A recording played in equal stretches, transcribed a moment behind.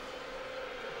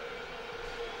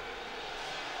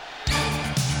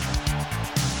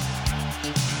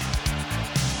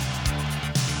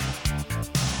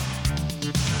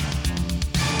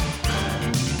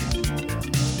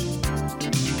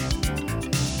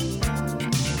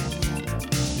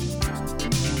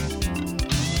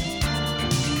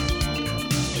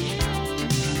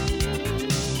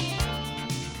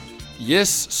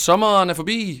Yes, sommeren er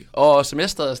forbi, og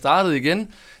semesteret er startet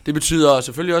igen. Det betyder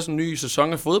selvfølgelig også en ny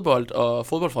sæson af fodbold, og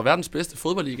fodbold fra verdens bedste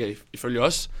fodboldliga, ifølge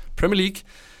os, Premier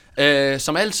League.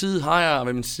 Som altid har jeg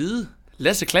ved min side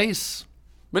Lasse Klaas.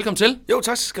 Velkommen til. Jo,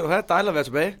 tak skal du have. Dejligt at være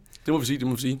tilbage. Det må vi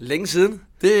sige, Længe siden.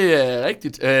 Det er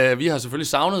rigtigt. Vi har selvfølgelig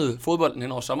savnet fodbolden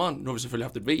hen over sommeren. Nu har vi selvfølgelig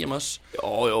haft et VM også.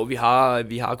 Jo, vi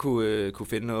har kunne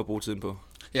finde noget at bruge tiden på.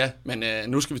 Ja, men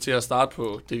nu skal vi til at starte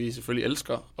på det, vi selvfølgelig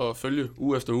elsker at følge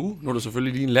uge efter uge. Nu er der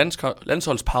selvfølgelig lige en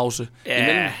landsholdspause imellem.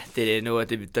 Ja, det er noget af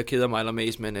det, der keder mig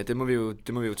allermest, men det må vi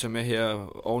jo tage med her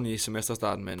oven i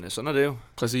semesterstarten, men sådan er det jo.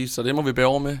 Præcis, så det må vi bære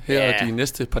over med her de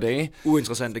næste par dage.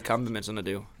 Uinteressante kampe, men sådan er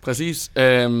det jo. Præcis.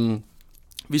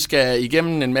 Vi skal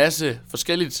igennem en masse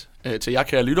forskelligt til jer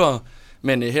kære lyttere,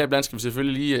 men heriblandt skal vi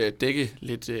selvfølgelig lige dække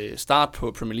lidt start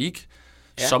på Premier League.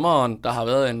 Ja. Sommeren, der har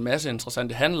været en masse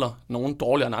interessante handler, nogle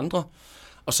dårligere end andre.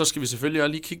 Og så skal vi selvfølgelig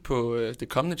også lige kigge på det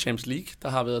kommende Champions League. Der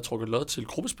har været trukket lod til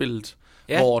gruppespillet,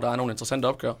 hvor der er nogle interessante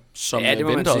opgør, som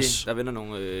venter os. Der venter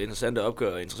nogle interessante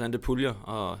opgør, interessante puljer,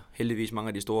 og heldigvis mange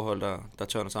af de store hold, der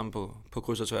tørner sammen på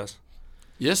kryds og tværs.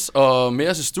 Yes, og med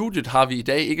os i studiet har vi i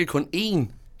dag ikke kun én.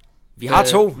 Vi har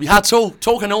to. Vi har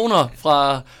to kanoner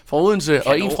fra Odense,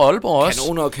 og en fra Aalborg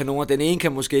også. Kanoner. Den ene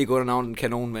kan måske ikke under navnet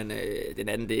kanon, men den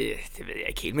anden, det ved jeg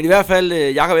ikke helt. Men i hvert fald,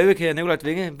 Jakob Ebbeke og Nikolaj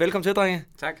Dvinge. Velkommen til, drenge.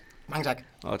 Tak. Mange tak.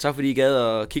 Og tak fordi I gad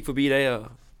at kigge forbi i dag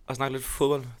og snakke lidt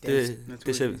fodbold.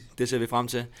 Det ser vi frem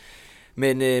til.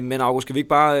 Men August, skal vi ikke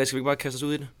bare kaste os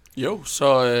ud i det? Jo,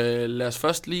 så lad os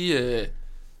først lige...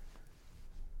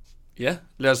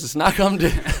 lad os snakke om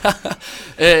det.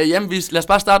 Lad os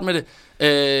bare starte med det.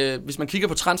 Hvis man kigger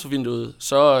på transfervinduet,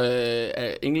 så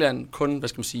er England kun,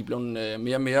 blevet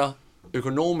mere og mere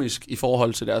økonomisk i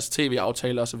forhold til deres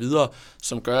tv-aftaler osv.,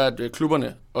 som gør, at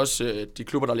klubberne, også de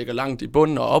klubber, der ligger langt i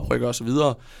bunden og oprykker osv.,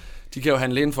 de kan jo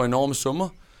handle ind for enorme summer.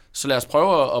 Så lad os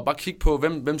prøve at bare kigge på,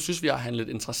 hvem synes vi har handlet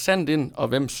interessant ind, og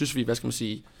hvem synes vi,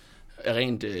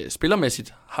 rent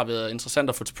spillermæssigt har været interessant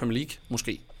at få til Premier League,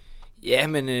 måske. Ja,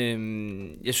 men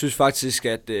jeg synes faktisk,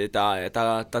 at der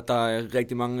er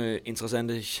rigtig mange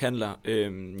interessante handler.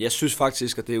 Jeg synes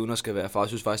faktisk, at det uden at skal være for, jeg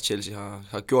synes faktisk, at Chelsea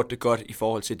har gjort det godt i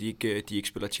forhold til, at de ikke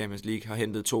spiller Champions League, har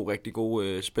hentet 2 rigtig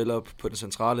gode spillere på den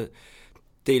centrale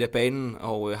del af banen,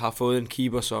 og har fået en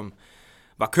keeper, som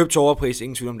var købt til overpris,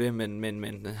 ingen tvivl om det,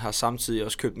 men har samtidig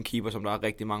også købt en keeper, som der er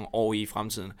rigtig mange år i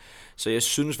fremtiden. Så jeg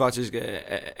synes faktisk,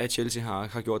 at Chelsea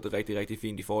har gjort det rigtig, rigtig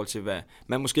fint i forhold til, hvad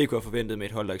man måske kunne have forventet med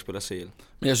et hold, der ikke spiller CL.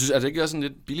 Men jeg synes, er det ikke også en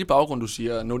lidt billig baggrund, du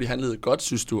siger, når de handlede godt,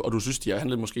 synes du, og du synes, de har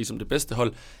handlet måske som det bedste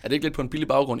hold? Er det ikke lidt på en billig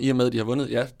baggrund, i og med, at de har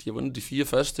vundet? Ja, de har vundet de 4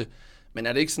 første, men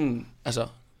er det ikke sådan, altså,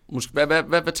 måske,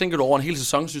 hvad tænker du over en hel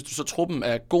sæson? Synes du så, truppen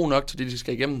er god nok til det, de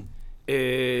skal igennem?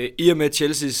 I og med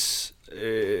Chelseas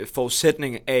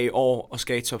forudsætning af i år og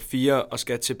skal i top 4 og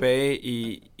skal tilbage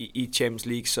i Champions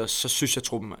League, så synes jeg,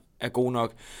 truppen er god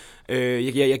nok.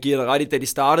 Jeg giver dig ret i, da de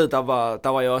startede, der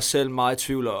var jeg også selv meget i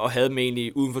tvivl og havde dem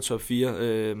egentlig uden for top 4.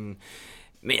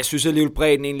 Men jeg synes alligevel,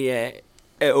 bredden egentlig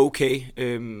er okay,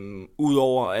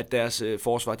 udover at deres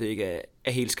forsvar det ikke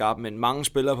er helt skarpt, men mange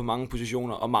spillere på mange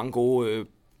positioner og mange gode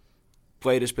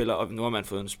bredde spillere, og nu har man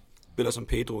fået en spiller som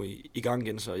Pedro i gang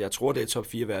igen, så jeg tror, det er top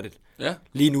 4 værdigt. Ja.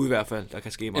 Lige nu i hvert fald, der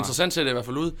kan ske meget. Interessant ser det i hvert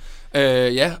fald ud.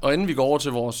 Og inden vi går over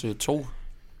til vores 2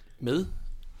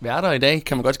 medværter i dag,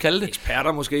 kan man godt kalde det.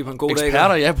 Eksperter måske på en god dag.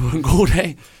 Eksperter, ja, på en god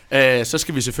dag. Så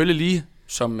skal vi selvfølgelig lige,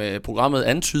 som programmet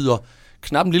antyder,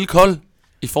 knap en lille kold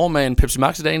i form af en Pepsi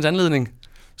Max i dagens anledning.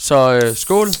 Så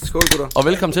skål. Skål, gutter. Og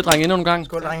velkommen til, drenge, endnu en gang.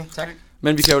 Skål, drenge. Tak.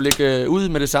 Men vi kan jo lægge ud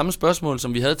med det samme spørgsmål,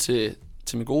 som vi havde til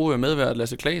min gode medvært,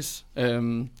 Lasse Klaas.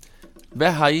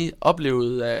 Hvad har I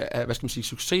oplevet af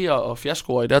succeser og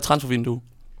fiaskoer i det her transfervindue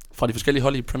fra de forskellige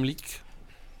hold i Premier League?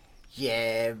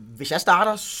 Ja, hvis jeg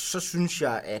starter, så synes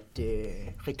jeg, at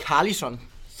Richarlison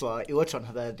for Everton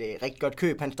har været et rigtig godt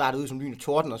køb. Han startede ud som lyn og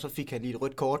torden, og så fik han lige et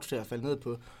rødt kort til at falde ned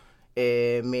på.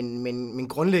 Men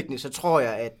grundlæggende, så tror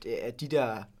jeg, at de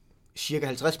der cirka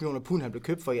 50 millioner pund, han blev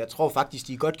købt for, jeg tror faktisk,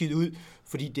 de er godt givet ud,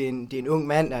 fordi det er en ung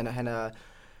mand, han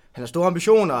har store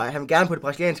ambitioner, og han vil gerne på det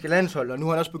brasilianske landshold, og nu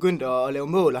har han også begyndt at lave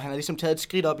mål, og han har ligesom taget et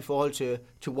skridt op i forhold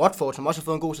til Watford, som også har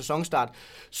fået en god sæsonstart.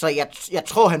 Så jeg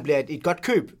tror, han bliver et godt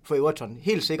køb for Everton,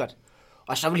 helt sikkert.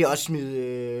 Og så vil jeg også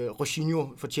smide Rosinho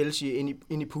for Chelsea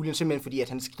ind i puljen, simpelthen fordi, at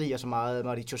han skriger så meget,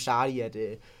 Mauricio Sarri,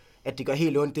 at det gør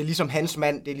helt ondt. Det er ligesom hans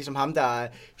mand, det er ligesom ham, der er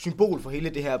symbol for hele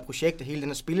det her projekt, og hele den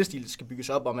her spillestil, der skal bygges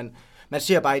op, og man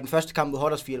ser bare i den første kamp mod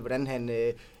Huddersfield, hvordan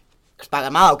han sparker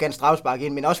meget arrogant straffespark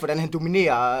ind, men også hvordan han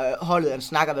dominerer holdet, han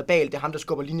snakker verbalt, det er ham, der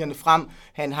skubber linjerne frem,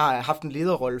 han har haft en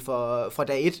lederrolle fra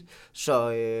dag 1,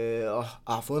 og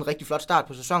har fået en rigtig flot start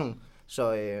på sæsonen,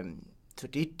 så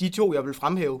det er de 2, jeg vil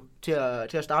fremhæve til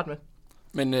at starte med.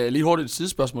 Men lige hurtigt et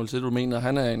sidespørgsmål til, du mener,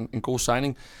 han er en god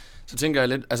signing. Så tænker jeg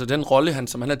lidt, altså den rolle,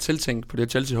 som han har tiltænkt på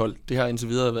det Chelsea-hold, det har indtil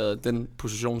videre været den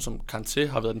position, som Kanté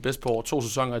har været den bedste på over 2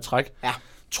 sæsoner i træk. Ja.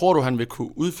 Tror du, han vil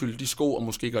kunne udfylde de sko og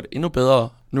måske gøre det endnu bedre,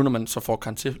 nu når man så får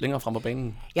Kanté længere frem på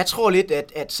banen? Jeg tror lidt,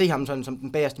 at se ham sådan som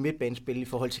den bagerste midtbanespil i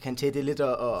forhold til Kanté, det er lidt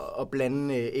at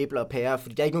blande æbler og pærer,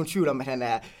 fordi der er ikke nogen tvivl om, at han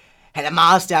er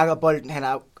meget stærkere bolden, han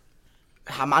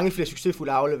har mange flere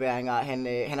succesfulde afleveringer, han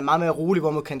er meget mere rolig,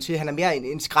 hvor man kan se, han er mere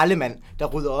en skraldemand, der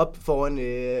rydder op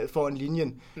foran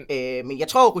linjen. Men jeg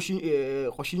tror,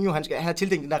 Rochinho, han har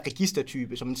tiltænkt den der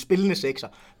registertype, som en spillende sekser,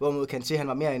 hvor man kan se, han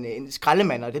var mere en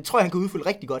skraldemand, og det tror jeg, han kan udfylde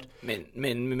rigtig godt.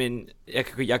 Men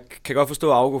jeg kan godt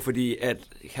forstå Augo, fordi at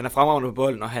han er fremragende på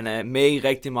bolden, og han er med i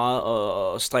rigtig meget,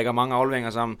 og strikker mange afleveringer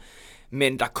sammen.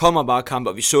 Men der kommer bare kampe,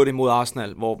 og vi så det mod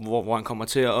Arsenal, hvor han kommer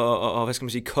til at hvad skal man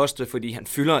sige, koste, fordi han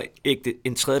fylder ikke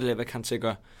en tredjedel af, hvad Kanté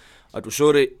gør. Og du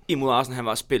så det imod Arsenal, han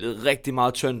var spillet rigtig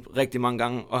meget tyndt, rigtig mange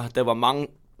gange, og der var mange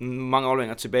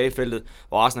afleveringer tilbage i feltet,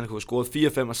 hvor Arsenal kunne have scoret 4,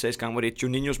 5 og 6 gange, hvor det er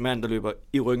Juninhos mand, der løber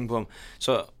i ryggen på ham.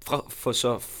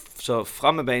 Så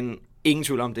frem med banen, ingen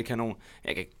tvivl om, det er kanon.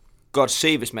 Jeg kan godt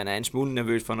se, hvis man er en smule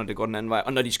nervøs for, når det går den anden vej,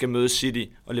 og når de skal møde City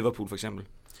og Liverpool for eksempel.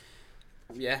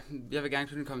 Ja, jeg vil gerne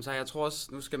knytte en kommentar. Jeg tror også,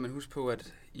 nu skal man huske på,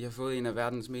 at I har fået en af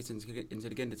verdens mest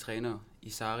intelligente trænere i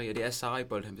Sarri, og det er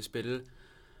Sarri-bold, han vil spille.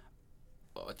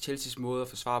 Og Chelseas måde at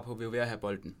forsvare på vil jo være at have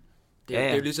bolden. Det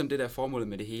er jo ligesom det der formålet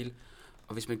med det hele.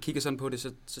 Og hvis man kigger sådan på det,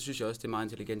 så synes jeg også, det er meget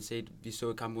intelligent set. Vi så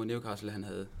et kamp mod Newcastle, han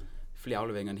havde flere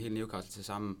afleveringer end hele Newcastle til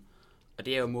sammen. Og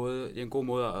det er jo det er en god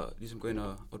måde at ligesom gå ind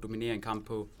og dominere en kamp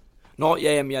på.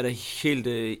 Jamen, jeg er da helt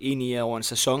enig i, at over en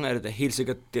sæson er det da helt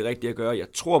sikkert det rigtige at gøre. Jeg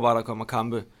tror bare, der kommer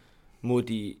kampe mod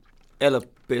de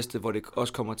allerbedste, hvor det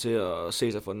også kommer til at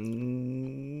se sig fra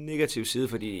en negativ side,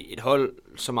 fordi et hold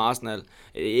som Arsenal,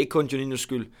 ikke kun Juninhos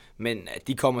skyld, men at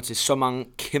de kommer til så mange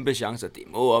kæmpe chancer, det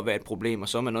må også være et problem, og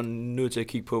så er man nødt til at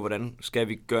kigge på, hvordan skal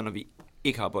vi gøre, når vi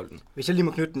ikke har bolden. Hvis jeg lige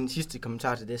må knytte den sidste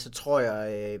kommentar til det, så tror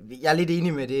jeg er lidt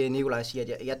enig med det, Nikolaj siger,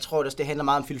 at jeg tror også, det handler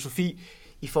meget om filosofi,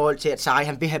 i forhold til, at Sarri,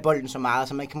 han vil have bolden så meget,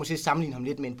 så man kan måske sammenligne ham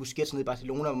lidt med en Busquets nede i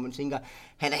Barcelona, hvor man tænker,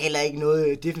 han er heller ikke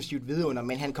noget defensivt vidunder,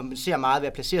 men han kompenserer meget ved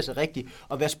at placere sig rigtigt,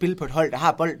 og ved at spille på et hold, der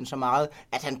har bolden så meget,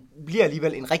 at han bliver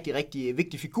alligevel en rigtig, rigtig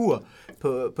vigtig figur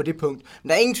på det punkt. Men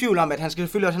der er ingen tvivl om, at han skal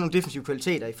selvfølgelig også have nogle defensive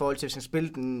kvaliteter i forhold til, hvis han spiller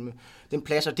den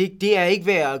plads, og det er ikke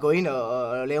ved at gå ind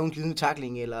og lave en glidende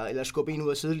tackling, eller skubbe en ud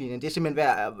af sidelinjen. Det er simpelthen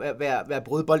ved at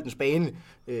bryde boldens bane,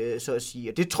 så at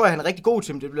sige. Og det tror jeg, han er rigtig god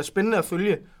til, men det bliver spændende at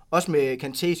følge, også med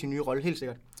Kanté i sin nye rolle, helt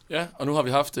sikkert. Ja, og nu har vi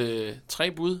haft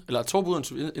 2 bud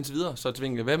indtil videre, så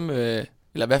Tvinge,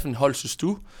 eller hvad for en hold synes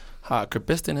du har købt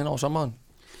bedst ind hen over sommeren?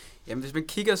 Jamen, hvis man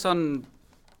kigger sådan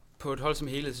på et hold som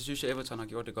helhed, så synes jeg, Everton har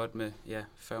gjort det godt med,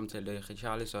 før omtalte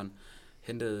Richarlison,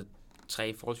 hentet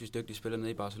 3 forholdsvis dygtige spillere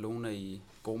nede i Barcelona i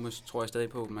Gomes, tror jeg stadig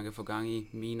på, man kan få gang i,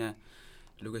 Mina,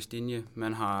 Lucas Digne,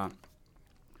 man har,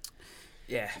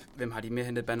 hvem har de med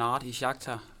hentet? Bernard i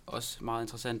Shakhtar, også meget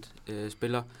interessant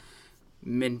spiller,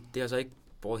 men det er altså ikke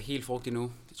båret helt frugt endnu.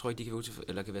 Jeg tror ikke,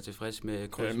 de kan være tilfreds med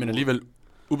kryds. Men alligevel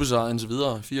ubesejret indtil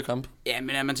videre, 4 kampe. Ja, men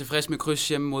er man tilfreds med kryds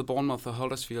hjemme mod Bournemouth og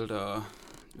Huddersfield, og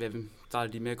hvem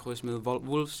starter de med kryds med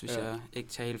Wolves, hvis jeg ikke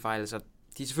tager helt fejl. Altså,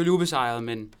 de er selvfølgelig ubesejret,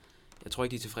 men jeg tror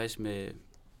ikke, de er tilfreds med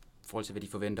forhold til, hvad de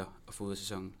forventer at få ud af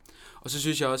sæsonen. Og så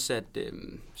synes jeg også, at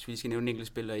hvis vi skal nævne en enkelt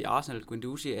spiller i Arsenal,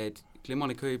 Guendouzi er et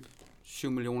glimrende køb,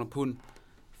 7 millioner pund,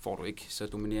 får du ikke så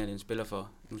dominerende en spiller for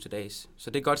nu til dags. Så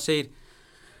det er godt set.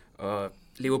 Og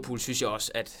Liverpool synes jeg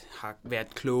også, at har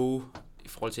været kloge i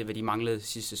forhold til, hvad de manglede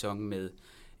sidste sæson med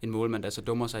en målmand, der så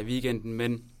dummer sig i weekenden,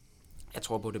 men jeg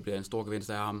tror på, at det bliver en stor gevinst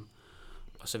af ham.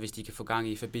 Og så hvis de kan få gang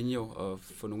i Fabinho og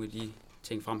få nogle af de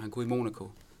ting frem, han kunne i Monaco,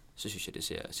 så synes jeg, det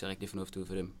ser rigtig fornuftigt ud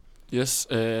for dem. Yes,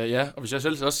 og hvis jeg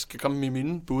selv også skal komme med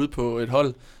mine bud på et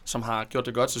hold, som har gjort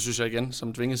det godt, så synes jeg igen,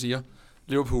 som Tvinge siger,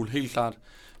 Liverpool helt klart.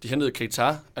 De hentede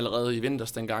Keita allerede i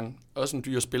vinters dengang. Også en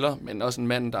dyr spiller, men også en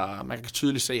mand, der man kan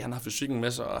tydeligt se, at han har fysikken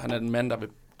med sig, og han er en mand, der vil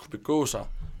kunne begå sig,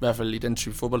 i hvert fald i den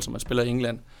type fodbold, som man spiller i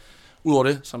England. Udover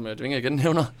det, som Tvinge igen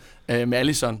nævner, med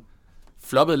Alisson,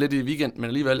 floppede lidt i weekend, men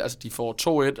alligevel, altså de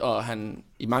får 2-1, og han,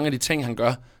 i mange af de ting, han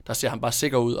gør, der ser han bare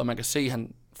sikker ud, og man kan se, at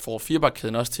han får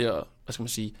firebakkæden også til at,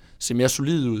 se mere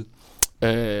solid ud.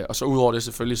 Og så udover det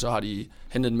selvfølgelig, så har de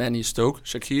hentet en mand i Stoke,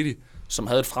 Shaqiri, som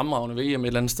havde et fremragende VM et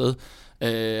eller andet sted,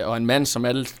 og en mand, som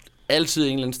altid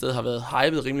en eller anden sted har været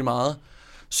hypet rimelig meget.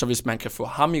 Så hvis man kan få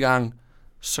ham i gang,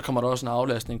 så kommer der også en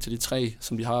aflastning til de 3,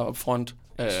 som de har op front.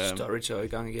 Sturridge er i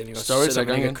gang igen. Sturridge er i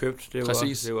gang igen. Købt.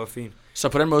 Det var fint. Så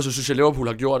på den måde, så synes jeg, Liverpool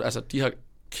har gjort, altså de har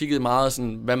kigget meget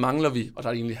sådan, hvad mangler vi? Og der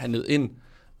er egentlig handlet ind.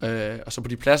 Og så på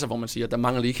de pladser, hvor man siger, der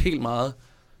mangler de ikke helt meget,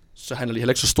 så handler de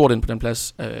heller ikke så stort ind på den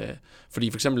plads.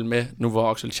 Fordi for eksempel med, nu hvor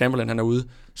Oxlade Chamberlain han er ude,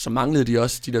 så manglede de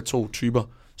også de der 2 typer,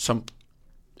 som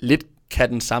lidt kan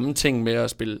den samme ting med at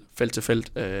spille felt til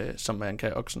felt, som man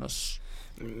kan Oxen også.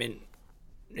 Men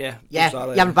ja,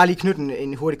 jeg vil bare lige knytte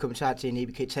en hurtig kommentar til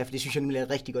Naby Keita, for det synes jeg nemlig er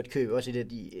et rigtig godt køb, også et af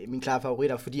mine klare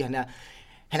favoritter, fordi han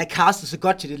er castet så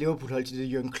godt til det Liverpool-hold, til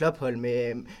det Jürgen Klopp-hold,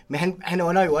 men han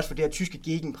under jo også for det her tyske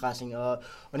gegenpressing, og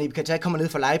Naby Keita kommer ned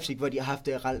fra Leipzig, hvor de har haft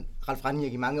Ralf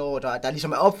Rangnick i mange år, der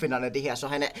ligesom er opfinderne af det her, så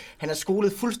han er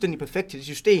skolet fuldstændig perfekt til det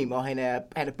system, og han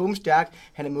er bumstærk,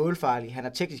 han er målfarlig, han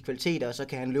har tekniske kvaliteter, og så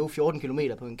kan han løbe 14 km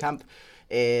på en kamp.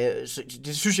 Så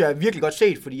det synes jeg er virkelig godt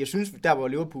set, fordi jeg synes, der hvor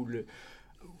Liverpool,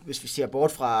 hvis vi ser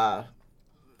bort fra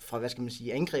hvad skal man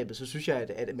sige, angrebet, så synes jeg,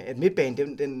 at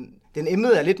midtbanen, den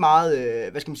emnede er lidt meget,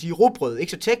 hvad skal man sige, rugbrød.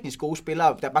 Ikke så teknisk gode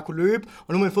spillere, der bare kunne løbe,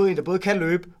 og nu har man fået en, der både kan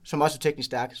løbe, som også er teknisk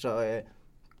stærk, så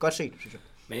godt set, synes jeg.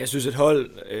 Men jeg synes, et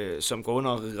hold, som går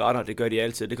under retter, det gør de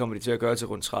altid, det kommer de til at gøre til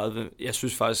rundt 30. Jeg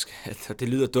synes faktisk, at det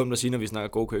lyder dumt at sige, når vi snakker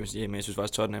gode køb, men jeg synes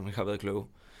faktisk, Tottenham har været kloge.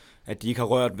 At de ikke har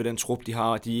rørt ved den trup, de har,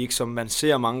 og de ikke, som man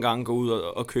ser mange gange, gå ud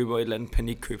og køber et eller andet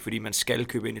panikkøb, fordi man skal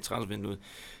købe ind i transfervinduet.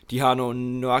 De har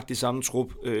nogle nøjagtigt samme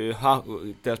trup, har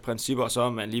deres principper, og så har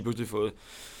man lige pludselig fået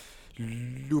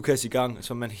Lucas i gang,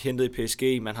 som man hentede i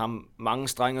PSG. Man har mange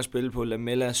strenge at spille på,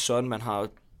 Lamela, Son, man har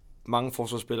mange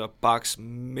forsvarsspillere, backs,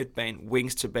 midtbane,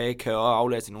 wings tilbage, kan også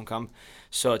aflaste i nogle kampe.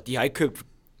 Så de har ikke købt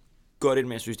godt ind,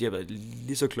 men jeg synes, de har været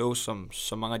lige så close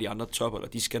som mange af de andre topper,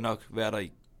 og de skal nok være der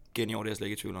igen i år, det er jeg slet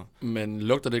ikke i tvivl om. Men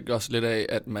lugter det også lidt af,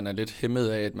 at man er lidt hæmmet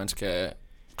af, at man skal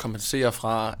kompensere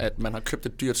fra, at man har købt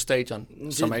et dyrt stadion,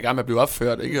 som er i gang med at blive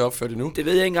opført, ikke opført endnu? Det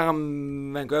ved jeg ikke engang, om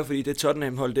man gør, fordi det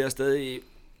Tottenham-hold, det er stadig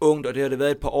ungt, og det har det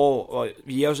været et par år, og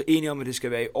vi er jo så enige om, at det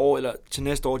skal være i år, eller til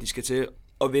næste år, de skal til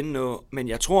at vinde noget. Men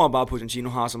jeg tror bare, at Pochettino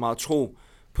har så meget tro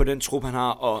på den trup, han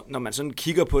har, og når man sådan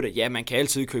kigger på det, ja, man kan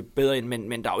altid købe bedre ind,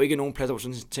 men der er jo ikke nogen pladser, hvor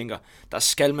sådan tænker, der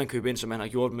skal man købe ind, som man har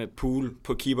gjort med Pool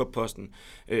på keeperposten.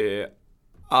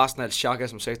 Arsenal, Xhaka,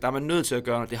 som sagt, der er man nødt til at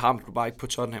gøre, og det har man bare ikke på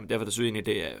Tottenham. Derfor synes jeg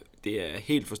egentlig, det er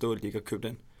helt forståeligt, at de ikke har købt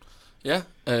den. Ja,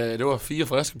 det var 4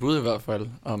 friske bud i hvert fald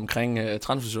omkring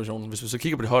transfersituationen. Hvis vi så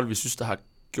kigger på det hold, vi synes, der har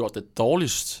gjort det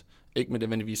dårligst, ikke med det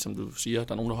nødvendigvis, som du siger,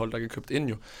 der er nogen hold, der ikke har købt ind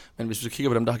jo, men hvis vi så kigger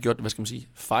på dem, der har gjort det, hvad skal man sige,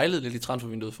 fejlet lidt i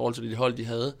transfervinduet i forhold til de hold, de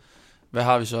havde, hvad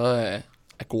har vi så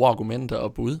af gode argumenter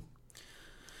og bud?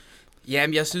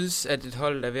 Jamen, jeg synes, at et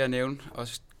hold, der er ved at nævne,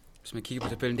 også hvis man kigger på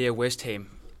tabellen, det er West Ham.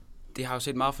 Det har jo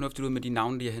set meget fornuftigt ud med de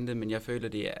navne, de har hentet, men jeg føler,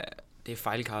 det er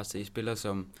fejlkastet i spillere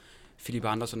som Philip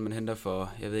Anderson, man henter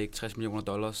for, jeg ved ikke, $60 million,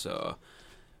 og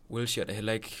Wilshere, der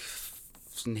heller ikke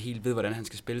sådan helt ved, hvordan han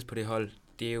skal spilles på det hold.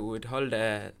 Det er jo et hold,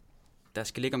 der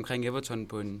skal ligge omkring Everton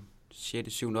på en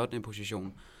 6., 7., 8.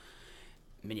 position.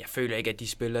 Men jeg føler ikke, at de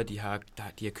spillere, de har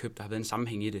købt, der har været en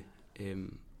sammenhæng i det.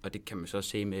 Og det kan man så også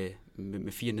se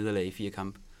med 4 nederlag i 4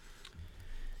 kampe.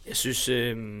 Jeg synes,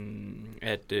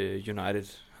 at United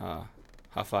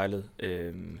har fejlet.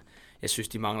 Jeg synes,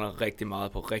 de mangler rigtig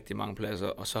meget på rigtig mange pladser,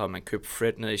 og så har man købt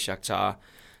Fred ned i Shakhtar,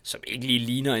 som ikke lige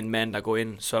ligner en mand, der går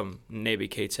ind som Naby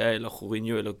Keita eller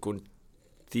Jorginho eller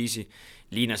Gundisi.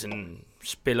 Ligner sådan en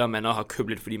spiller, man også har købt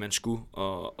lidt, fordi man skulle,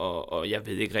 og jeg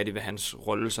ved ikke rigtig, hvad hans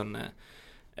rolle sådan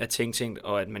er tænkt,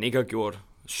 og at man ikke har gjort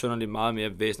synderligt meget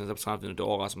mere væsentligt på transfervinduet, det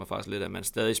overrasker mig faktisk lidt, at man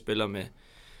stadig spiller med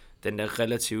den der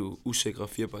relativt usikre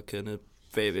firebakkæde nede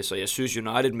bagved. Så jeg synes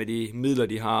United med de midler,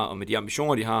 de har, og med de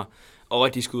ambitioner, de har, og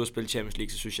at de skal ud og spille Champions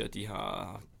League, så synes jeg, at de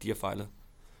har fejlet.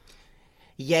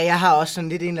 Ja, jeg har også sådan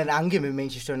lidt en eller anden anke med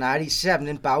Manchester United, især med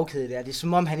den bagkæde der. Det er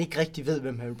som om, han ikke rigtig ved,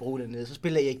 hvem han vil bruge dernede. Så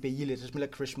spiller Erik Bailly, så spiller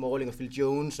Chris Smalling og Phil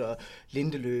Jones og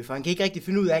Lindeløf. Og han kan ikke rigtig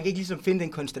finde ud af, han kan ikke ligesom finde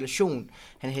den konstellation,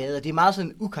 han havde. Og det er meget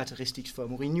sådan ukarakteristisk for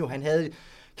Mourinho. Han havde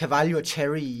Carvalho og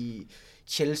Terry i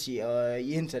Chelsea, og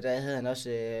i Inter, der havde han også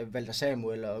Walter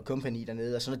Samuel og company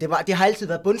dernede. Og sådan. Det har altid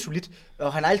været bundsolidt,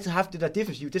 og han har altid haft det der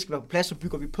defensive. Det skal være på plads, så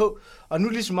bygger vi på. Og nu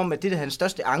ligesom om, at det er hans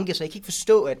største anke, så jeg kan ikke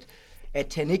forstå,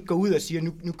 at han ikke går ud og siger,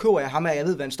 nu køber jeg ham, og jeg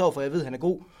ved, hvad han står for, jeg ved, at han er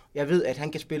god. Jeg ved, at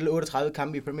han kan spille 38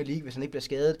 kampe i Premier League, hvis han ikke bliver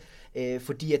skadet.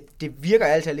 Fordi at det virker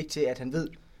altid ikke til, at han ved,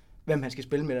 hvem han skal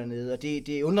spille med dernede. Og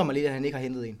det undrer mig lidt, at han ikke har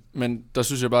hentet en. Men der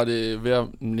synes jeg bare, det er ved at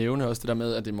nævne også det der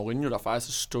med, at det er Mourinho, der faktisk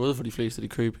har stået for de fleste af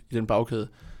de køb i den bagkæde.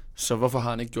 Så hvorfor har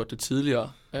han ikke gjort det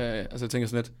tidligere? Altså jeg tænker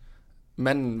sådan lidt,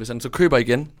 manden, hvis han så køber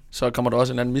igen, så kommer der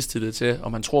også en anden mistillid til,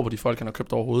 om han tror på de folk, han har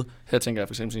købt overhovedet. Her tænker jeg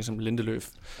for eksempel som Lindeløf,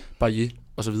 Bailly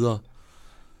og så videre.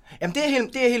 Jamen det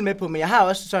er jeg helt med på, men jeg har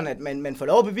også sådan, at man får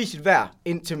lov at bevise sit værd,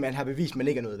 indtil man har bevist, at man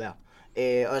ikke er noget værd.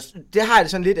 Og det har jeg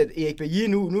det sådan lidt, at Erik Bailly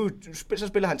nu så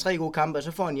spiller han 3 gode kampe, og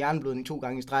så får han hjerneblødning 2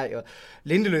 gange i streg, og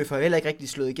Lindeløf har heller ikke rigtig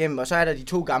slået igennem, og så er der de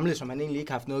 2 gamle, som han egentlig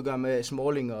ikke har haft noget at gøre med,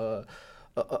 Smalling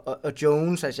og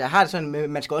Jones. Altså, jeg har det sådan med,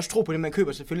 man skal også tro på det, man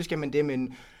køber. Selvfølgelig skal man det,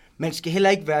 men man skal heller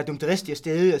ikke være dumdristig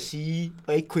afsted og sige,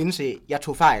 og ikke kunne indse, jeg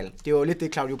tog fejl. Det var jo lidt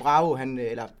det, Claudio Bravo,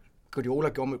 eller Guardiola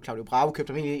gjorde med Claudio Bravo,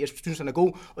 købte ham egentlig. Jeg synes, han er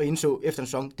god, og indså efter en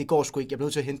sæson, det går sgu ikke, jeg bliver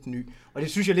nødt til at hente en ny. Og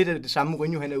det synes jeg lidt af det samme,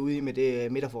 Mourinho han er ude i med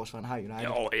det midterforsvar, han har i United.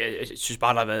 Jo, jeg synes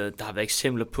bare, der har været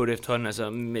eksempler på det efterhånden. Altså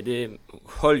med det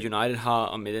hold United har,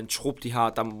 og med den trup, de har,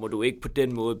 der må du ikke på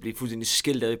den måde blive fuldstændig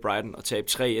skilt af i Brighton og tabe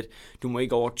 3-1. Du må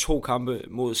ikke over 2 kampe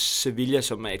mod Sevilla,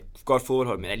 som er et godt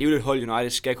fodboldhold, men alligevel et hold United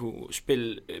skal kunne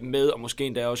spille med, og måske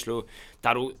endda også slå.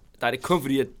 Der er det kun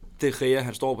fordi, at De Gea,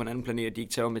 han står på en anden planet, og de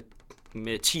ikke tager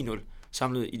med 10-0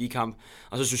 samlet i de kampe.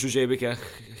 Og så synes jeg, at jeg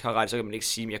har ret, så kan man ikke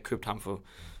sige, at jeg købte ham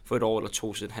for et år eller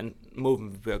 2 siden. Han må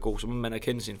være god, så må man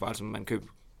erkende sin fejl, så man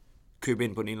købe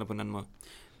ind på en eller på en anden måde.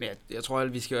 Men jeg tror,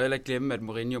 at vi skal jo heller ikke glemme, at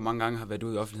Mourinho mange gange har været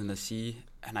ude i offentligheden og sige,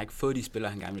 at han har ikke fået de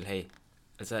spillere, han gerne vil have.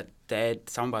 Altså, der er et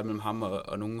samarbejde mellem ham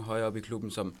og nogle højere oppe i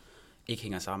klubben, som ikke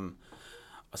hænger sammen.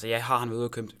 Og så har han været ude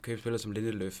og købe spillere som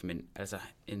Lindelöf, men altså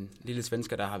en lille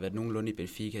svensker, der har været nogenlunde i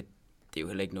Benfica, det er jo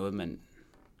heller ikke noget, man...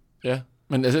 Ja,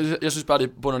 men altså, jeg synes bare,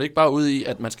 det bunder ikke bare ud i,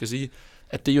 at man skal sige,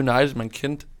 at det United, man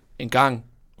kendte en gang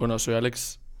under Sir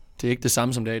Alex, det er ikke det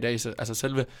samme, som det er i dag. Så, altså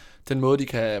selve den måde, de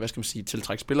kan,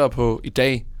 tiltrække spillere på i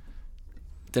dag,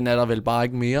 den er der vel bare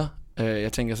ikke mere.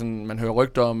 Jeg tænker sådan, man hører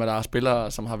rygter om, at der er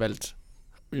spillere, som har valgt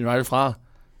United fra,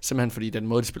 simpelthen fordi den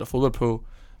måde, de spiller fodbold på,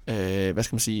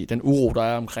 den uro, der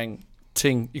er omkring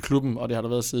ting i klubben, og det har der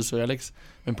været siden Sir Alex,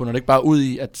 men bunder det ikke bare ud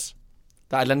i, at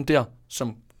der er et eller andet der,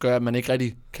 som gør, at man ikke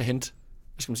rigtig kan hente,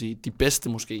 de bedste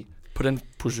måske, på den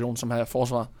position, som her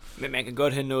forsvar. Men man kan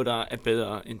godt hente noget, der er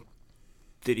bedre end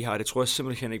det, de har. Det tror jeg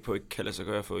simpelthen ikke på, ikke kan lade sig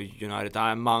gøre for United.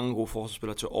 Der er mange gode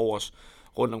forsvarsspillere til overs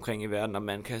rundt omkring i verden, og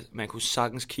man kunne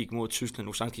sagtens kigge mod Tyskland,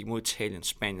 kunne sagtens kigge mod Italien,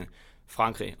 Spanien,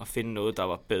 Frankrig, og finde noget, der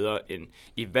var bedre end,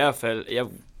 i hvert fald, jeg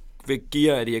vil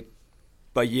give at jeg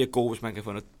bare er god, hvis man kan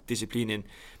få noget disciplin ind.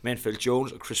 Men Phil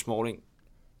Jones og Chris Smalling,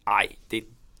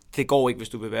 det går ikke, hvis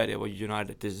du vil være der, hvor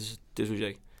United, det synes jeg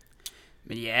ikke.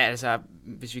 Men ja, altså,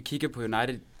 hvis vi kigger på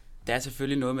United, der er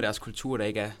selvfølgelig noget med deres kultur, der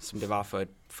ikke er, som det var for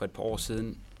et par år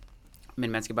siden.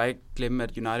 Men man skal bare ikke glemme,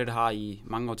 at United har i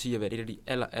mange årtier været et af de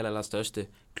aller største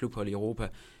klubhold i Europa.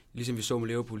 Ligesom vi så med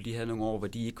Liverpool, de havde nogle år, hvor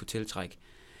de ikke kunne tiltrække.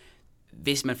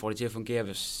 Hvis man får det til at fungere,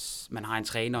 hvis man har en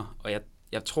træner, og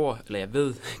jeg tror, eller jeg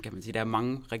ved, kan man sige, der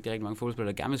er rigtig, rigtig mange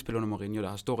fodboldspillere, der gerne vil spille under Mourinho, der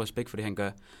har stor respekt for det, han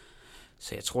gør.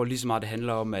 Så jeg tror lige så meget, det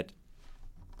handler om, at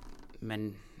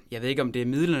jeg ved ikke, om det er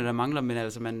midlerne, der mangler, men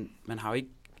altså, man har jo ikke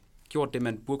gjort det,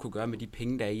 man burde kunne gøre med de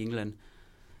penge, der er i England.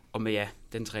 Og med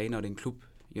den træner og den klub,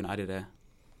 United er.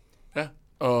 Ja,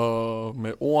 og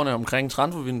med ordene omkring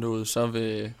transfervinduet, så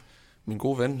vil min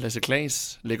gode ven Lasse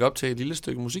Klaas lægge op til et lille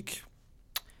stykke musik.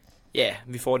 Ja,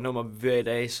 vi får et nummer hver i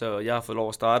dag, så jeg har fået lov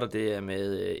at starte, og det er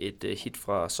med et hit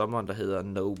fra sommeren, der hedder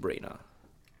No Brainer.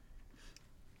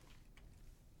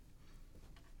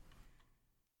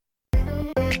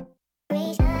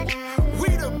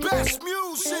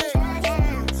 Music,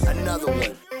 another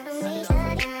one.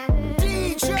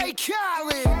 DJ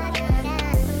Khaled.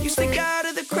 You stick out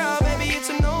of the crowd, baby, it's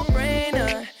a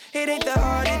no-brainer. It ain't that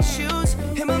hard to choose.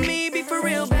 Him or me, be for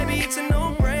real, baby, it's a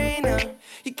no-brainer.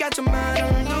 You got your mind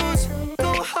on loose.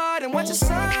 Go hard and watch the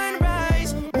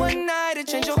sunrise. One night to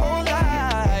change your whole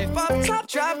life. Pop top,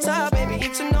 drop top, baby,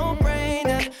 it's a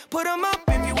no-brainer. Put 'em up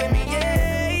if you with me,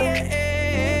 yeah, yeah,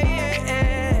 yeah,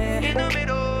 yeah. In the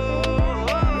middle.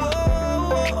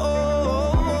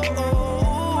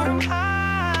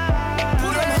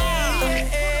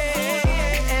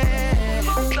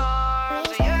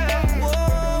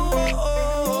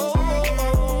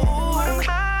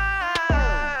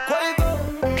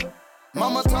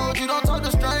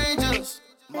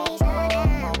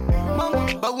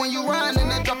 But when you run in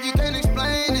that drop, you can't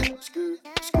explain it.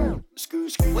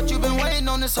 What you been waiting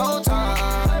on this whole time?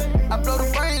 I blow the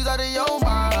brains out of your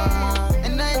mind.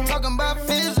 And I ain't talking about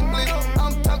physically,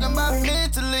 I'm talking about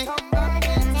mentally.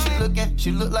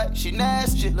 She look like she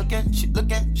nasty. She look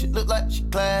like she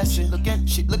classy.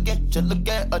 She looking, just look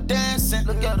at her dancing.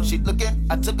 She looking,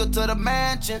 I took her to the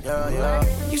mansion. Yeah.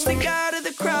 You stick out of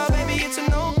the crowd, baby, it's a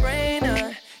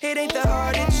no-brainer. It ain't that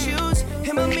hard to choose.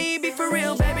 Him or me, be for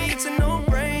real, baby, it's a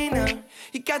no-brainer.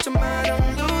 You got your mind on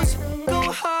loose. Go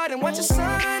hard and watch the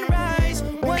sunrise.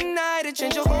 One night to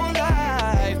change your whole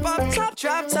life. Pop top,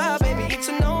 drop top, baby, it's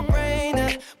a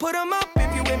no-brainer. Put 'em up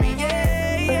if you with me,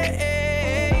 yeah, yeah,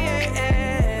 yeah,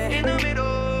 yeah. In the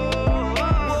middle.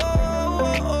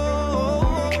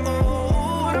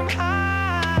 Put 'em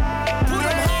high. Put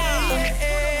 'em high.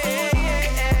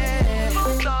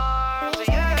 Stars,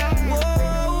 yeah.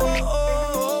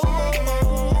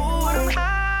 Put 'em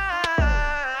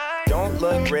high. Don't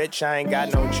look rich, I ain't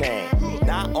got no chain.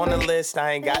 Not on the list,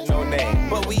 I ain't got no name.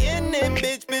 But we in it,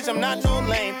 bitch, I'm not no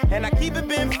lame. And I keep it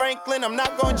Ben Franklin, I'm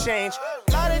not gonna change.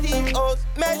 A lot of these old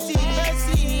messy.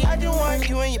 I just want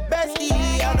you and your bestie.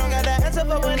 I don't got the answer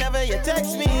for whenever you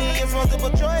text me. It's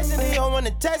multiple choice and they all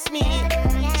wanna test me.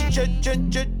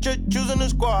 Choosing the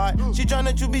squad. She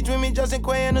tryna choose between me, Justin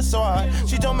Quay and the sword.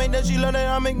 She told me that she love that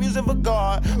I make music for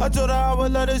God. I told her I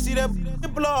would let her see that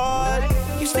blood.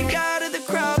 You stick out of the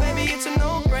crowd, baby, it's a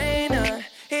no-brainer.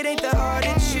 It ain't that hard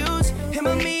to choose. Him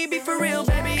or me, be for real,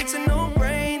 baby, it's a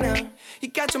no-brainer. You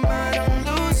got your mind on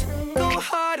loose. Go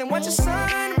hard and watch the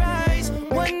sunrise.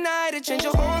 One night it change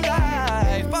your whole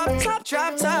life. Pop top,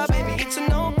 drop top, baby, it's a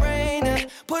no-brainer.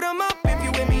 Put 'em up if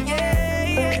you with me, yeah,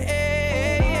 yeah,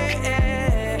 yeah,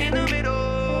 yeah. In the middle.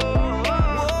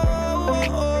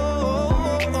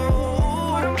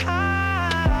 Put 'em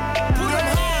high. Put 'em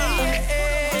high.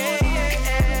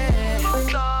 Both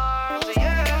stars,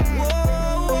 yeah.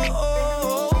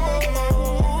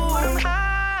 Put 'em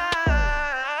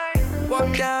high. Walk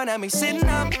down at me sitting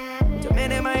up.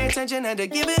 Demanding my attention, had to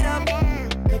give it up.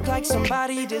 Look like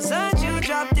somebody designed you,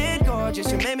 dropped it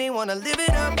gorgeous. You made me wanna live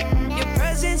it up. Your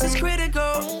presence is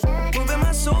critical, moving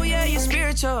my soul, yeah, you're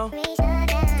spiritual.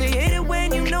 They hate it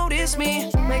when you notice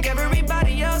me, make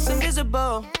everybody else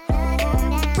invisible.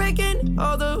 Breaking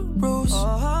all the rules,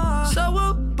 so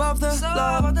above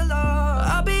the law.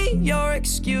 I'll be your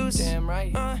excuse. Damn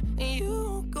right.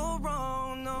 You go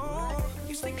wrong, no.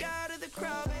 You stick out of the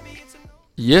crowd, baby, it's a no.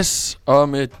 Yes, og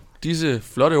med disse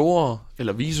flotte ord,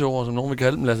 eller vise ord, som nogen vil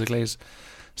kalde dem, Lasse Klaas,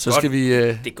 så godt. skal vi... Det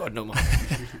er et godt nummer.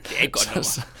 Det er et godt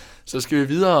nummer. Så skal vi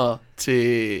videre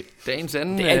til dagens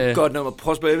anden... Det er et godt nummer.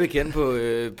 Prøv at spørge Erik igen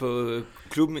på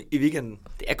klubben i weekenden.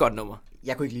 Det er et godt nummer.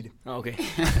 Jeg kunne ikke lide det. Okay.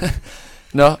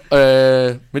 Nå,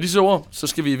 med disse ord, så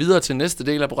skal vi videre til næste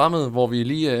del af programmet, hvor vi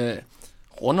lige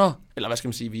runder, eller hvad skal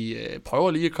man sige, vi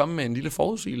prøver lige at komme med en lille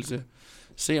forudsigelse.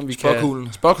 Se om vi kan...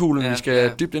 Spokhulen. Ja, vi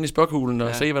skal dybt ind i spokhulen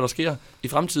og se, hvad der sker i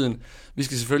fremtiden. Vi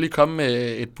skal selvfølgelig komme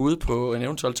med et bud på en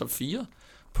eventuel top 4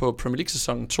 på Premier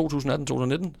League-sæsonen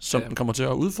 2018-2019, som den kommer til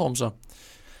at udforme sig.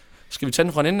 Skal vi tage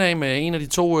den fra en ende af med en af de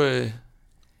to,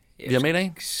 vi har med i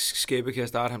dag? Skæbe kan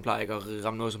starte. Han plejer ikke at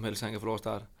ramme noget som helst, så han kan få lov at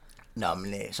starte. Nå,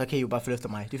 men så kan I jo bare følge efter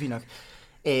mig. Det er fint nok.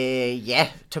 Ja,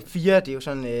 top 4, det er jo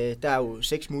sådan, der er jo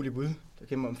 6 mulige bud. Der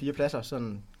kæmper om 4 pladser,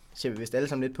 sådan ser vi vist alle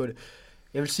sammen lidt på det.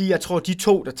 Jeg vil sige, jeg tror, de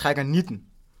to, der trækker 19,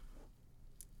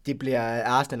 det bliver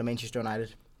Arsenal og Manchester United.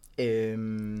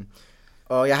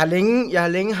 Og jeg har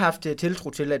længe haft tiltro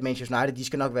til, at Manchester United, de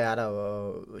skal nok være der,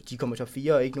 og de kommer top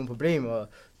 4, og ikke nogen problem, og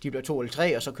de bliver 2 eller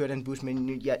 3, og så kører den bus.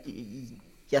 Men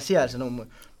jeg ser altså nogle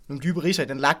dybe ridser i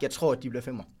den lak. Jeg tror, at de bliver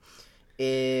 5'er.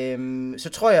 Så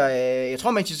tror jeg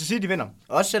tror Manchester City vinder.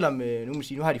 Også selvom, nu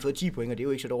har de fået 10 point, og det er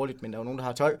jo ikke så dårligt, men der er jo nogen, der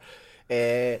har 12.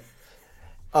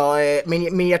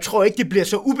 Men jeg tror ikke, det bliver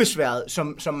så ubesværet,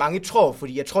 som mange tror,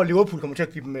 fordi jeg tror, Liverpool kommer til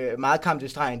at give dem meget kamp til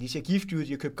stregen. De ser giftige ud,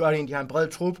 de har købt godt ind, de har en bred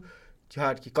trup, de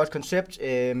har et godt koncept.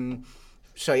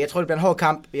 Så jeg tror, det bliver en hård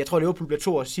kamp. Jeg tror, Liverpool bliver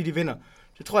 2, og City vinder.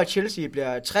 Så tror jeg, at Chelsea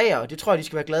bliver 3, og det tror jeg, de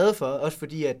skal være glade for. Også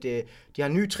fordi, at de har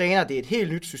en ny træner, det er et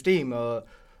helt nyt system, og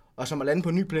som er landet på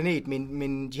en ny planet.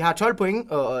 Men de har 12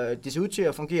 point, og det ser ud til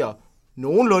at fungere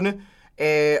nogenlunde.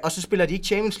 Og så spiller de ikke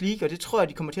Champions League, og det tror jeg,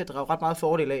 de kommer til at drage ret meget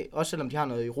fordel af. Også selvom de har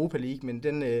noget Europa League, men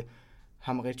den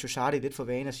har Maurizio Sarri lidt for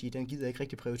vane at sige, den gider jeg ikke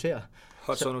rigtig prioritere.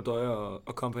 Hudson Odoi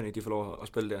og company, de får lov at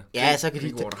spille der. Ja, så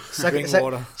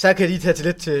kan de tage til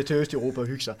lidt til Østeuropa og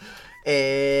hygge sig.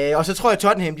 Og så tror jeg, at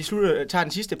Tottenham tager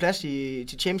den sidste plads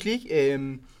til Champions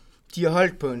League. De har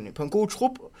holdt på en god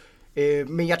trup.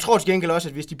 Men jeg tror til gengæld også,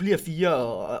 at hvis de bliver 4,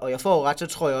 og jeg får ret, så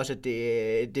tror jeg også, at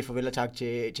det er farvel og tak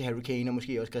til Harry Kane og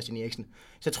måske også Christian Eriksen.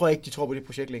 Så jeg tror ikke, de tror på det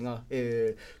projekt længere.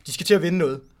 De skal til at vinde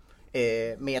noget.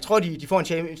 Men jeg tror, de får en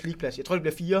Champions League-plads. Jeg tror, de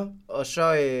bliver 4, og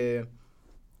så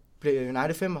bliver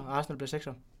United 5, og Arsenal bliver 6.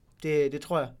 Det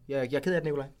tror jeg. Jeg er ked af det,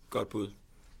 Nikolaj. Godt bud.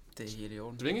 Det er helt i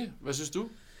orden. Dvinge, hvad synes du?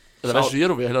 Eller hvad siger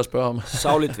du, vil jeg hellere spørge om?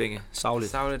 Savligt, Dvinge.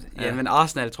 Savligt. Ja, men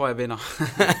Arsenal tror jeg vinder.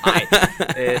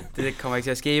 Nej, det kommer ikke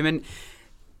til at ske. Men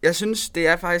jeg synes, det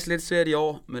er faktisk lidt svært i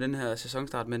år med den her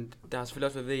sæsonstart. Men der har selvfølgelig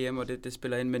også været VM, og det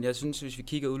spiller ind. Men jeg synes, hvis vi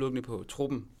kigger udelukkende på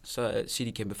truppen, så er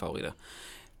City kæmpe favoritter.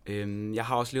 Jeg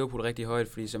har også Liverpool rigtig højt,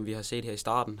 fordi som vi har set her i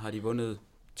starten, har de vundet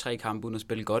 3 kampe uden at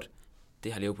spille godt.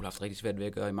 Det har Liverpool haft rigtig svært ved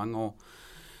at gøre i mange år.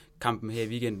 Kampen her i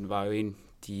weekenden var jo en,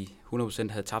 de 100%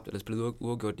 havde tabt eller spillet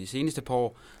uafgjort de seneste par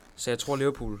år. Så jeg tror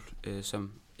Liverpool,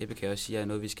 som Ebbe kan også sige, er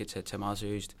noget, vi skal tage meget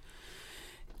seriøst.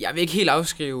 Jeg vil ikke helt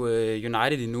afskrive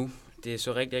United endnu. Det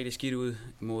så rigtig, rigtig skidt ud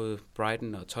mod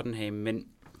Brighton og Tottenham, men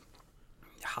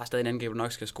jeg har stadig en angriber, der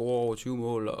nok skal score over 20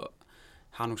 mål, og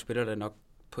har nogle spillere, der nok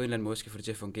på en eller anden måde skal få det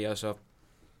til at fungere. Så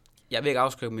Jeg vil ikke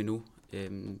afskrive dem endnu.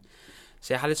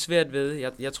 Så jeg har lidt svært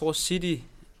ved, jeg tror City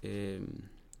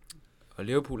og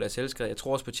Liverpool er selvskrevet. Jeg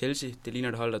tror også på Chelsea. Det ligner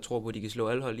et hold, der tror på, at de kan slå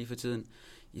alle hold lige for tiden.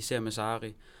 Især med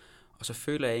Sarri. Og så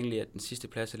føler jeg egentlig, at den sidste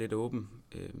plads er lidt åben.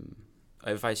 Og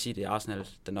jeg vil faktisk sige, at det er Arsenal,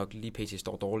 der nok lige pt.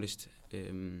 Står dårligst.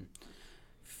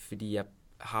 Fordi jeg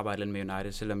har arbejdet lidt med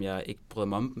United. Selvom jeg ikke bryder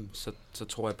mig om dem, så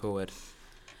tror jeg på, at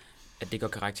det går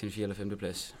korrekt til en 4. eller 5.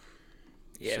 plads.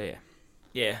 Ja. Så ja.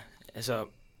 Ja, altså,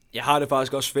 jeg har det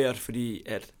faktisk også svært, fordi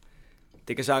at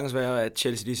det kan sagtens være, at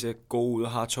Chelsea de ser gode ud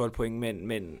og har 12 point,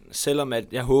 men selvom at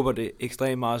jeg håber det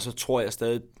ekstremt meget, så tror jeg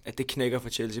stadig, at det knækker for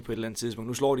Chelsea på et eller andet tidspunkt.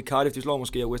 Nu slår de Cardiff, de slår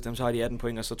måske West Ham, så har de 18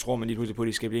 point, og så tror man lige pludselig på, at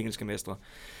de skal blive engelske mestre.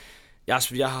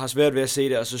 Jeg har svært ved at se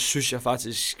det, og så synes jeg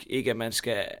faktisk ikke, at man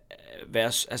skal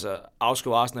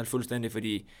afskrive Arsenal fuldstændig,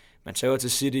 fordi man tager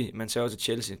til City, man tager til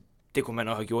Chelsea. Det kunne man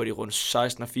også have gjort i rundt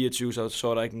 16 og 24, så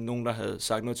var der ikke nogen, der havde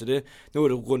sagt noget til det. Nu er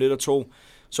det rundt 1 og 2,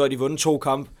 så har de vundet 2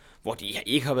 kampe, hvor de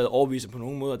ikke har været overbevist på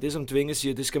nogen måde. Og det, som Dvinge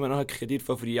siger, det skal man også have kredit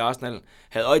for, fordi Arsenal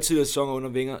havde også i tidligere sæsoner under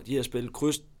Wenger. De har spillet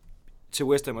kryds til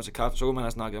West Ham og til Cardiff, så kunne man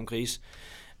have snakket om kris.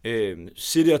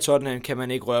 City og Tottenham kan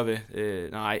man ikke røre ved.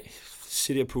 Nej,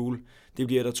 City og Pool, det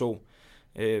bliver 1 og 2.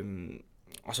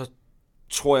 Og så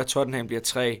tror jeg, Tottenham bliver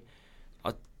 3.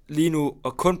 Og lige nu,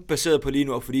 og kun baseret på lige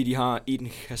nu, og fordi de har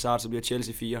Eden Hazard, så bliver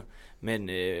Chelsea 4. Men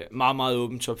meget, meget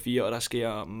åben top 4, og der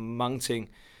sker mange ting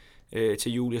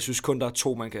til jul. Jeg synes kun, der er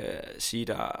 2, man kan sige,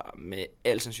 der med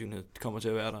al sandsynlighed kommer til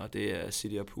at være der, og det er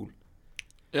City og Pool.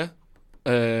 Ja.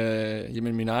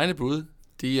 Jamen, mine egne bud,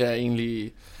 de er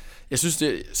egentlig... Jeg synes,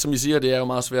 det, som I siger, det er jo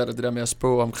meget svært, det der med at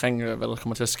spå omkring, hvad der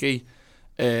kommer til at ske.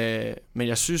 Men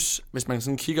jeg synes, hvis man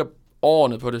sådan kigger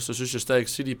overordnet på det, så synes jeg stadig, at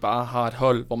City bare har et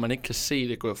hold, hvor man ikke kan se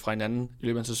det gå fra hinanden i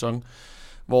løbet af en sæson.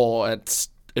 Hvor at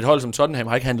et hold som Tottenham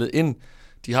har ikke handlet ind.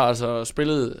 De har altså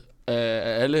spillet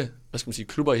af alle,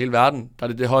 klubber i hele verden. Der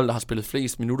er det hold, der har spillet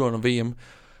flest minutter under VM.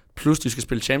 Plus de skal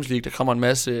spille Champions League. Der kommer en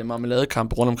masse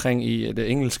marmeladekampe rundt omkring i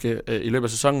det engelske i løbet af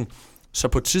sæsonen. Så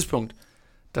på et tidspunkt,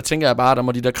 der tænker jeg bare, der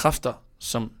må de der kræfter,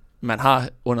 som man har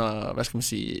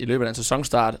under, i løbet af en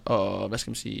sæsonstart, og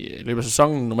i løbet af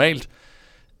sæsonen normalt,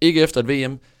 ikke efter et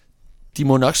VM, de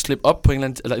må nok slippe op på et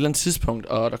eller andet tidspunkt,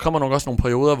 og der kommer nok også nogle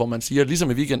perioder, hvor man siger,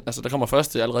 ligesom i weekend, altså der kommer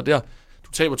første allerede der,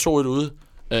 du taber 2-1 ude,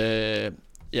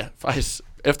 faktisk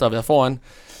efter at være foran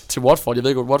til Watford. Jeg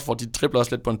ved ikke, Watford de dribler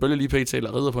også lidt på en bølge lige pt,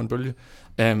 eller rider på en bølge.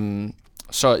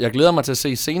 Så jeg glæder mig til at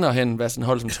se senere hen, hvad sådan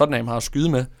hold som Tottenham har at skyde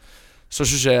med. Så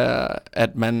synes jeg,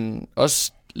 at man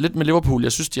også lidt med Liverpool,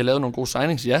 jeg synes, de har lavet nogle gode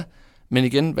signings, ja. Men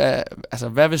igen,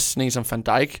 hvad hvis sådan en som Van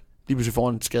Dijk lige pludselig får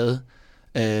en skade?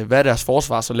 Hvad er deres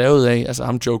forsvar så lavet af? Altså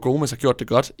ham Joe Gomez har gjort det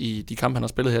godt i de kampe, han har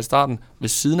spillet her i starten, ved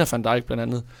siden af Van Dijk blandt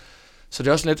andet. Så det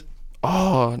er også lidt,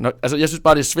 jeg synes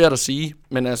bare, det er svært at sige,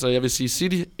 men altså, jeg vil sige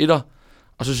City 1'er,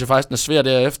 og så synes jeg faktisk, den er svær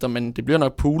derefter, men det bliver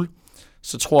nok Pool.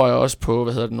 Så tror jeg også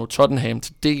på, Tottenham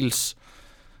til dels,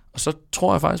 og så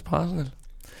tror jeg faktisk på Arsenal.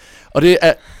 Og det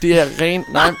er ren...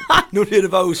 Nej, nu bliver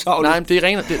det bare usagligt. Nej, det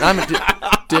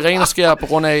er ren og skær på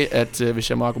grund af, at hvis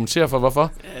jeg må argumentere for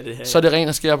hvorfor, så er det ren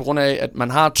og skær på grund af, at man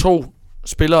har 2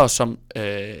 spillere, som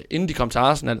inden de kom til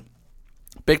Arsenal,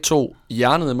 begge 2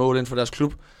 hjernede mål inden for deres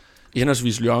klub, i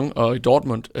henholdsvis Lyon og i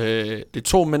Dortmund. Det er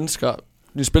 2 mennesker,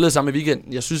 de spillede sammen i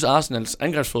weekenden. Jeg synes, Arsenals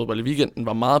angrebsfodbold i weekenden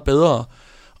var meget bedre.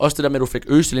 Også det der med, at du fik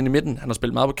Özil ind i midten, han har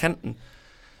spillet meget på kanten.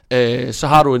 Så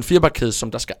har du en 4-bakkæde,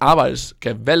 som der skal arbejdes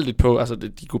gevaldigt på. Altså,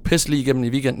 de kunne pisse lige igennem i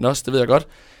weekenden også, det ved jeg godt.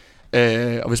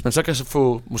 Og hvis man så kan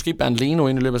få måske Bernd Leno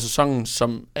ind i løbet af sæsonen,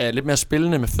 som er lidt mere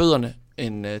spillende med fødderne,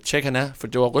 end Cech han er, for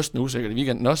det var rystende usikkert i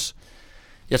weekenden også.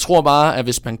 Jeg tror bare, at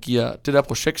hvis man giver det der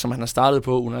projekt, som han har startet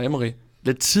på under Emery,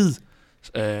 lidt tid,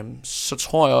 så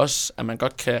tror jeg også, at man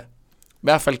godt kan i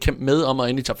hvert fald kæmpe med om at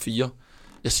ende i top 4.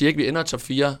 Jeg siger ikke, at vi ender i top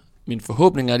 4. Min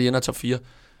forhåbning er, at de ender i top 4.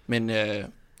 Men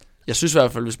jeg synes i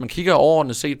hvert fald, hvis man kigger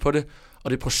overordnet set på det,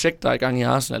 og det projekt, der er i gang i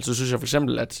Arsenal, så synes jeg for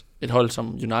eksempel, at et hold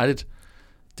som United,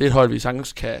 det er et hold, vi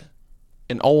sagtens kan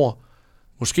ende over.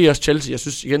 Måske også Chelsea. Jeg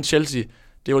synes igen, Chelsea,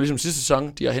 det var ligesom sidste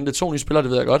sæson, de har hentet 2 nye spillere,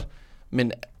 det ved jeg godt.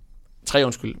 Men 3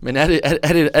 undskyld. Men er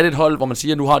det et hold, hvor man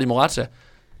siger, at nu har de Morata?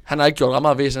 Han har ikke gjort ret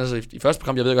meget væsen, altså i første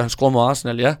kamp, jeg ved godt, han scorede mod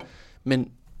Arsenal, ja.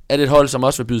 Men er det et hold, som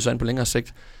også vil byde sig ind på længere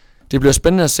sigt? Det bliver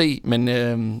spændende at se, men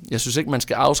jeg synes ikke, man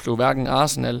skal afskrive hverken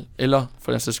Arsenal eller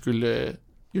for den sags skyld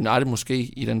United måske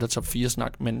i den der top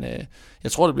 4-snak, men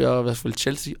jeg tror, det bliver i hvert fald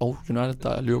Chelsea og United,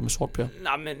 der løber med sortpær.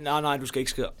 Nej, du skal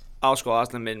ikke afskrive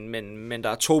Arsenal, men der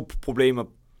er 2 problemer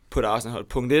på det Arsenal-hold.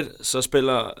 Punkt 1,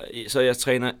 så er jeres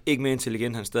træner ikke mere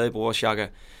intelligent, han stadig bruger Xhaka.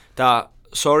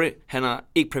 Han har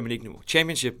ikke Premier League-niveau.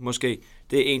 Championship måske,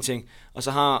 det er en ting. Og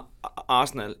så har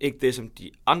Arsenal ikke det, som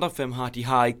de andre 5 har. De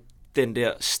har ikke den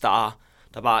der star,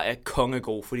 der bare er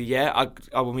kongegod. Fordi ja,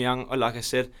 Aubameyang og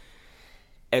Lacazette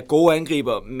er gode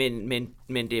angriber,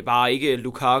 men det er bare ikke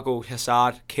Lukaku,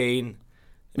 Hazard, Kane.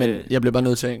 Men jeg bliver bare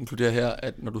nødt til at inkludere her,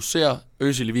 at når du ser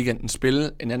Özil i weekenden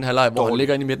spille en anden halvleg, hvor han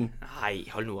ligger inde i midten. Nej,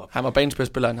 hold nu op. Han var banens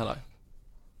bedste spiller i anden halvleg.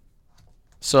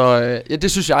 Så ja,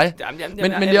 det synes jeg.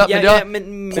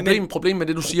 Problemet med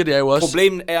det, du siger, det er jo også...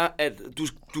 Problemet er, at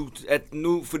at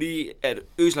nu, fordi at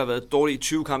Özil har været dårlig i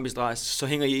 20 kampe i streg, så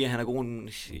hænger I, at han er god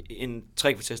en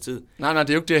 3 kvarters tid. Nej, det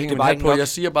er jo ikke det, jeg hænger med på. Jeg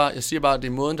siger bare, at det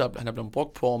er måden, han er blevet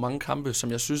brugt på over mange kampe,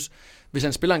 som jeg synes... Hvis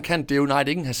han spiller en kant, det er jo det er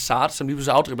ikke en Hazard, som lige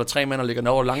pludselig afdribler 3 mænd og ligger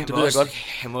over langt, det ved jeg godt.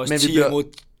 Han var også 10 mod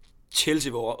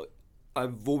Chelsea,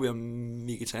 hvor vi har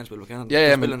Mkhitaryan spiller på kanten.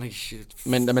 Ja,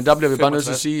 men der bliver vi bare nødt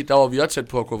til at sige, der var vi også tæt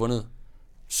på at kunne vundet.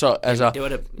 Så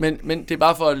altså, men det er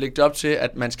bare for at lægge det op til,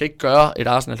 at man skal ikke gøre et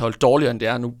Arsenal-hold dårligere end det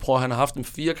er. Nu prøver han har haft en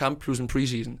 4 kampe plus en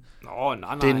preseason.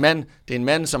 Nej. Det er en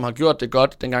mand, som har gjort det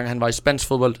godt, dengang han var i spansk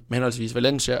fodbold, med henholdsvis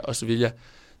Valencia og Sevilla.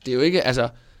 Det er jo ikke, altså...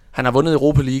 Han har vundet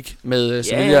Europa League med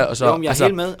Sevilla, og så... Jo, jeg er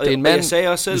helt med. Det er en mand, jeg sagde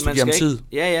også selv, man skal tid.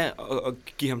 Og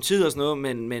give ham tid og sådan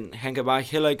noget, men han kan bare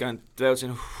heller ikke gøre en dværg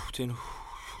til en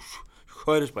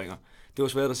højdespringer. Det var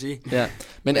svært at sige. Ja.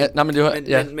 Men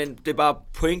det er bare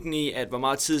pointen i, at hvor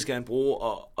meget tid skal han bruge,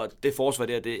 og det forsvar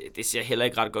der, det ser heller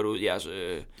ikke ret godt ud. Jeg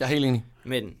er helt enig.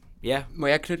 Men ja. Må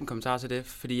jeg knytte en kommentar til det?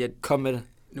 Fordi kom med det.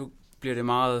 Nu bliver det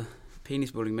meget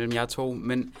penisbulling mellem jer to,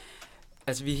 men...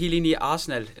 Altså, vi er helt enige i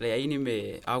Arsenal, eller jeg er enig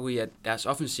med Argo i, at deres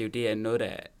offensiv, det er noget, der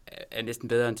er næsten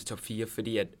bedre end til top 4,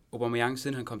 fordi at Aubameyang,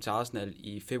 siden han kom til Arsenal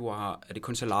i februar, er det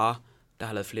kun Salah, der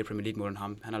har lavet flere Premier League-mål end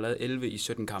ham. Han har lavet 11 i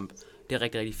 17 kampe. Det er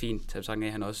rigtig, rigtig fint, til sagt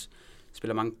af, han også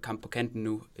spiller mange kampe på kanten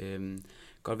nu.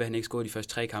 Godt ved, at han ikke scorede de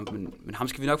første 3 kampe, men ham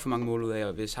skal vi nok få mange mål ud af,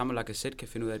 og hvis ham og Lacazette kan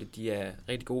finde ud af det, de er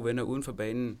rigtig gode venner uden for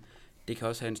banen. Det kan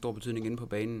også have en stor betydning inde på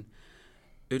banen.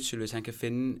 Özil, hvis han kan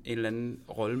finde en eller anden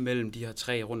rolle mellem de her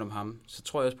 3 rundt om ham, så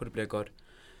tror jeg også på, at det bliver godt.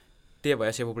 Der, hvor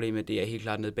jeg ser problemet, det er helt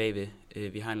klart nede bagved.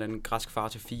 Vi har en eller anden græsk far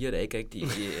til 4, der ikke rigtig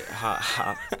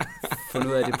har fundet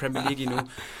ud af det Premier League endnu.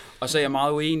 Og så er jeg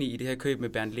meget uenig i det her køb med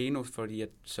Bernd Leno, fordi at,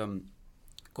 som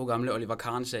god gamle Oliver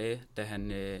Kahn sagde, da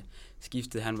han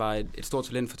skiftede, han var et stort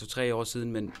talent for 2-3 år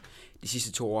siden, men de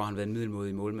sidste 2 år har han været en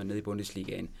middelmådig målmand nede i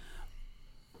Bundesligaen.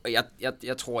 Og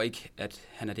jeg tror ikke, at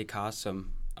han er det cast, som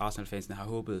Arsenal-fansene har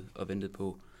håbet og ventet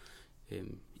på.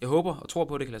 Jeg håber og tror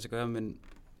på, at det kan lade sig gøre, men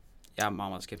jeg er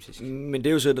meget, meget skeptisk. Men det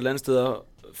er jo så et eller andet sted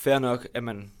fair nok, at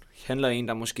man handler en,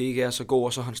 der måske ikke er så god,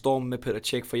 og så han står med Petr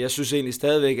Cech, for jeg synes egentlig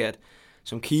stadigvæk, at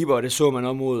som keeper, og det så man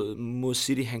også mod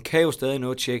City, han kan jo stadig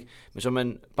noget Cech, men så er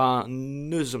man bare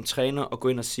nødt som træner at gå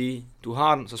ind og sige, du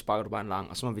har den, så sparker du bare en lang,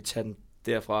 og så må vi tage den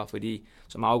derfra, fordi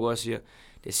som Augo også siger,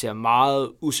 det ser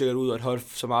meget usikkert ud, og et hold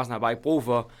som Arsenal har bare ikke brug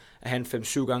for, at han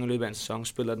 5-7 gange i løbet af en sæson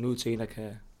spiller den ud til en, der kan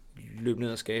løbe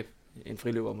ned og skabe en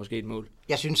friløb og måske et mål.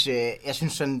 Jeg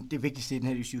synes sådan, det vigtigste i den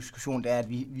her diskussion, det er, at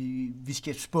vi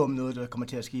skal spå om noget, der kommer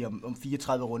til at ske om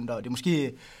 34 runder, og det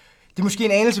er måske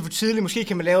en anelse for tidligt. Måske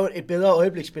kan man lave et bedre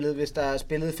øjebliksbillede, hvis der er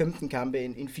spillet 15 kampe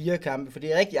end 4 kampe, for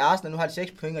det er rigtigt, Arsenal, nu har de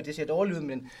 6 point, og det ser dårligt ud,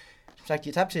 men som sagt, de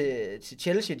har tabt til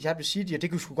Chelsea, de har tabt til City, og det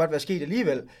kunne sgu godt være sket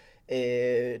alligevel.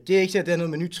 Det er ikke sikkert, at det har noget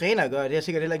med ny træner at gøre. Det har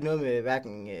sikkert heller ikke noget med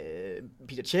hverken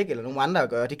Petr Cech eller nogen andre at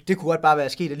gøre. Det kunne godt bare være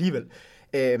sket alligevel.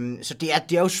 Så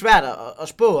det er jo svært at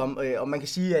spå om, og man kan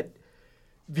sige, at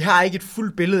vi har ikke et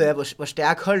fuldt billede af, hvor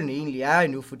stærk holdene egentlig er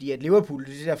endnu, fordi at Liverpool,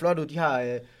 det ser flot ud,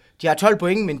 de har 12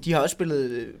 point, men de har også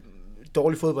spillet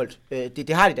dårlig fodbold. Det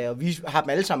har de da, og vi har dem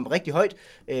alle sammen rigtig højt,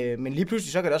 men lige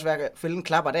pludselig så kan det også være fælde en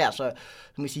klapper der, så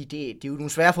kan man sige, det er jo nogle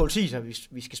svære forudsigelser,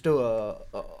 vi skal stå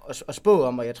og spå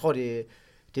om, og jeg tror, det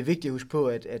er vigtigt at huske på,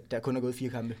 at der kun er gået 4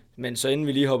 kampe. Men så inden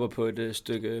vi lige hopper på et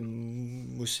stykke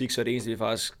musik, så er det eneste, vi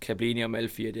faktisk kan blive enige om alle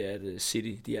 4, det er, at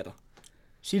City, de er der.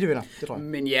 City vinder, det tror jeg.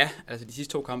 Men ja, altså de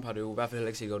sidste 2 kampe har det jo i hvert fald heller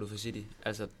ikke set godt ud for City.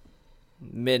 Altså,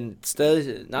 men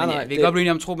stadig... Nej, vi kan godt blive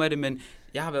enige om tro med det, men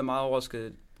jeg har været meget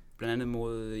overrasket, blandt andet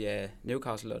mod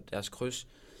Newcastle og deres kryds.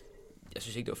 Jeg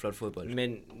synes ikke, det var flot fodbold.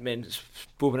 Men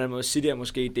på den måde, City er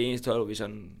måske det eneste hold, hvor vi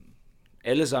sådan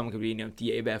alle sammen kan blive enige om,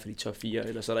 de er i hvert fald i top 4,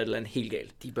 eller så er der et eller andet helt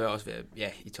galt. De bør også være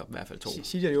i top i hvert fald 2.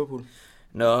 City og Liverpool.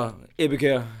 Nå,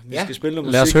 Ebbekær, vi skal spille noget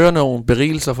musik. Lad os høre nogle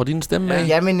berigelser fra din stemme.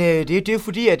 Ja, men det er jo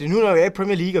fordi, at nu når vi er i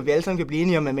Premier League, og vi alle sammen kan blive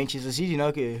enige om, at Manchester City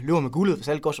nok løber med guldet, hvis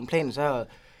alt går som planen, så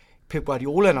Pep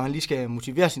Guardiola, når han lige skal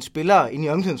motivere sine spillere ind i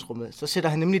omklædningsrummet, så sætter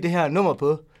han nemlig det her nummer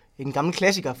på. En gammel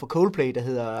klassiker fra Coldplay, der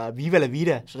hedder Viva la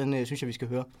Vida, så den synes jeg, vi skal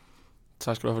høre.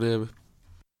 Tak skal du have for det, Ebbe.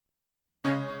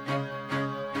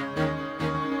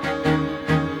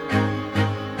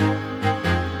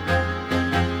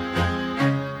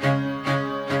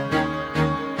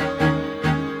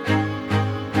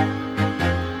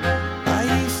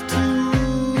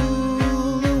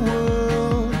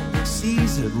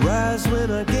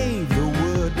 when I gave the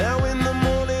word. Now in the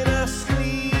morning I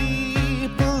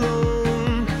sleep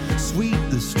alone. Sweep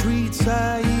the streets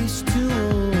I used to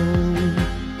own.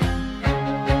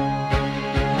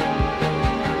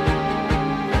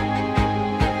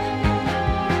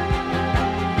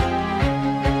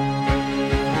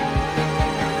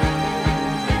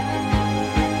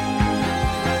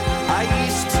 I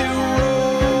used to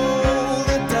roll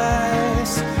the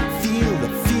dice, feel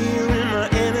the fear in my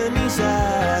enemy's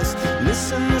eyes.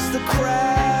 Listen as the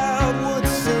crowd would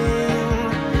sing.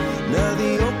 Now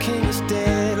the old king is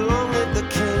dead, long live the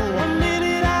king. One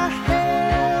minute I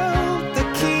held the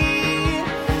key,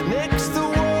 next the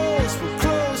walls were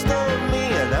closed on me,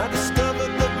 and I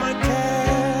discovered that my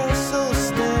castle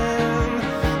stand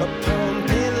upon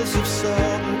pillars of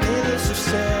salt and pillars of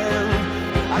sand.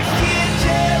 I hear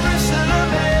Jerusalem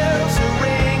bells are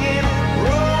ringing,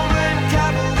 Roman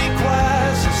cavalry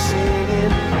choirs are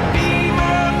singing. Be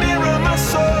my mirror, my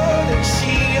sword and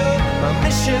shield, my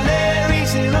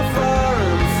missionaries in a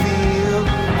foreign field.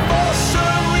 For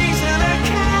some reason I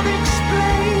can't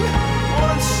explain,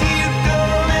 once you've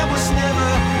gone it was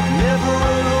never, never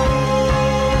an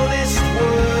honest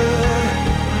word.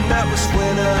 And that was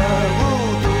when I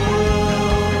ruled the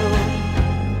world.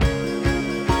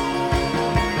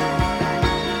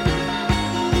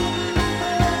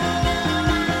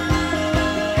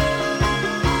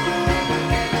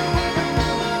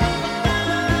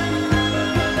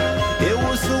 It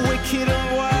was the wicked and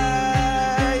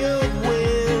wild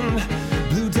wind,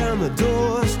 blew down the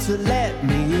doors to let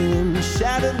me in.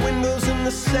 Shattered windows and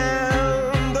the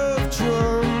sound of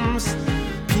drums.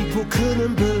 People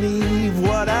couldn't believe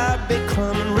what I'd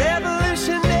become. And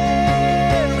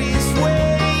revolutionaries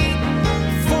wait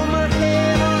for my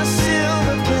head on a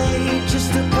silver plate,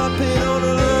 just a puppet on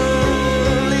a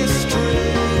lonely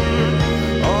string.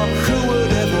 Oh, who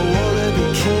would ever wanna be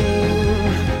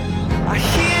king? I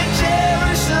hear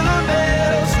Jerusalem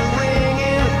bells are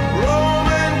ringing,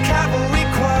 Roman cavalry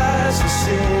choirs are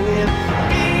singing.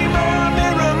 Be my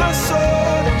mirror, my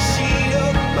sword and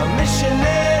shield, my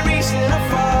missionaries in a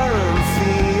foreign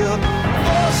field.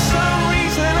 For some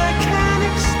reason I can't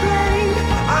explain,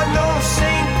 I know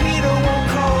St. Peter won't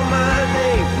call my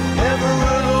name, ever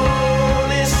an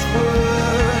honest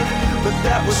word. But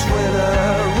that was when I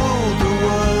ruled the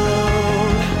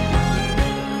world.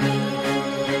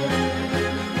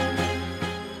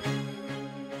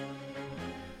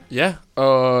 Ja,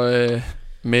 og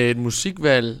med et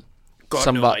musikvalg,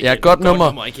 som nummer var igen. ja, godt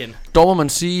nummer. Igen. Dog må man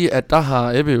sige, at der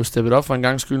har Ebbe jo steppet op for en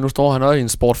gang skyld. Nu står han også i en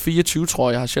Sport 24, tror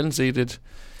jeg. Jeg har sjældent set et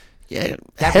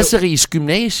Hasseris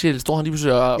gymnasie. Står han lige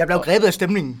pludselig og... Jeg blev grebet af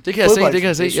stemningen. Det kan jeg se, det kan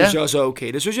jeg se. Det synes jeg også er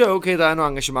okay. Det synes jeg er okay, der er noget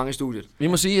engagement i studiet. Vi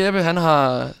må sige, at Ebbe, han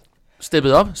har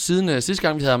steppet op siden sidste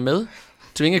gang, vi havde ham med.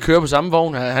 Tvinge kører på samme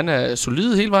vogn. Han er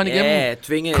solid hele vejen igennem. Ja,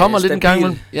 Tvinge kommer lidt en gang stabil.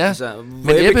 imellem. Ja. Altså,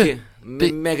 Men Ebbe,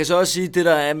 men man kan så også sige, at det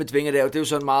der er med Tvinge, det er jo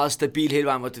sådan meget stabil hele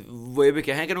vejen, hvor Ebbe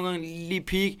kan. Han kan nogle gange lige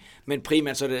peak, men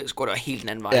primært så går det helt den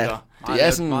anden vej. Ja. Der. Det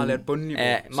er sådan meget lavt bundniveau.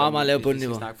 Ja, meget lavt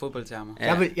bundniveau. Hvis vi snakker fodboldtermer.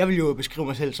 Ja. Jeg vil jo beskrive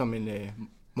mig selv som en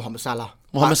Mohamed Salah.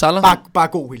 Mohamed Salah? Bare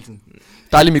god hele tiden.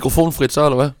 Dejlig mikrofonfrit så,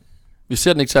 eller hvad? Vi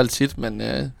ser den ikke så tit, men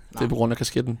det er på grund af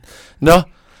kasketten. Nå,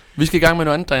 vi skal i gang med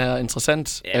noget andet, der er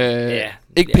interessant.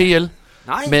 Ikke PL,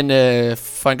 Nej. men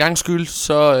for en gang skyld,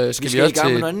 så skal vi også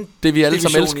til det, vi alle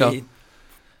sammen elsker.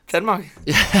 Danmark.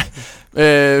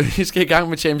 Vi skal i gang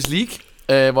med Champions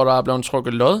League, hvor der er blevet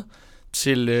trukket lod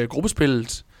til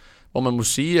gruppespillet, hvor man må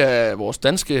sige, at vores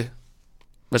danske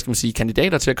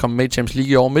kandidater til at komme med i Champions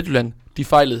League i år, Midtjylland, de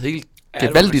fejlede helt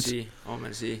gevaldigt.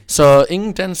 Så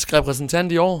ingen dansk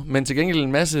repræsentant i år, men til gengæld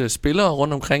en masse spillere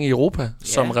rundt omkring i Europa,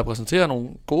 som repræsenterer nogle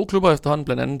gode klubber efterhånden,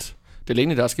 blandt andet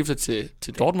Delaney, der har skiftet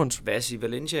til Dortmund. Vasi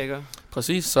Valencia, ikke?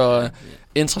 Præcis, så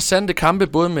interessante kampe,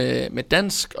 både med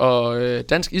dansk og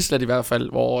dansk Island i hvert fald,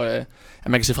 hvor at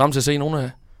man kan se frem til at se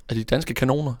nogle af de danske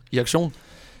kanoner i aktion.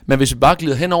 Men hvis vi bare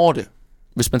glider hen over det,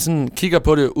 hvis man sådan kigger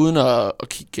på det, uden at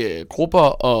kigge grupper,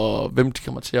 og hvem de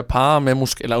kommer til at parre med,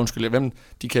 eller hvem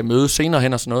de kan møde senere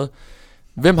hen og sådan noget.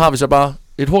 Hvem har vi så bare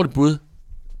et hurtigt bud?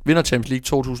 Vinder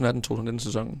Champions League 2018-2019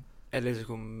 sæsonen.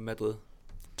 Atletico Madrid.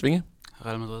 Tvinge.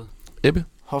 Real Madrid. Ebbe.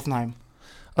 Hoffenheim.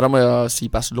 Og der må jeg sige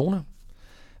Barcelona.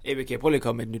 Ebbe, kan jeg prøve lige at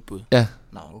komme med et nyt bud? Ja.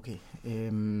 Nå, okay.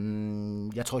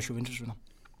 Jeg tror Juventus vinder.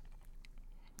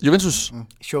 Juventus.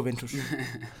 Juventus.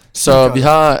 Så vi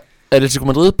har Atletico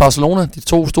Madrid, Barcelona, de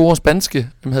to store spanske.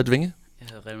 Hvem havde Dvinge? Jeg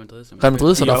havde Real Madrid. Real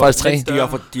Madrid, så der er faktisk tre.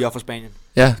 De er fra Spanien.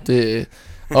 Ja, det.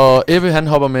 Og Ebbe, han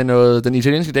hopper med noget, den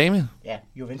italienske dame. Ja,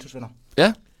 Juventus vinder.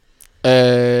 Ja.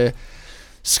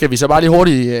 Skal vi så bare lige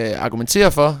hurtigt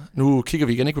argumentere for, nu kigger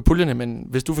vi igen ikke på puljerne, men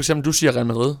hvis du for eksempel, du siger Real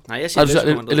Madrid. Nej, jeg siger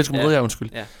Atletico Madrid, ja, undskyld.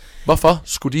 Ja. Hvorfor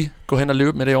skulle de gå hen og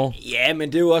løbe med det år? Ja,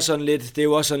 men det er jo også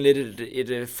sådan lidt,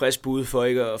 et frisk bud for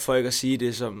ikke at sige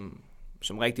det, som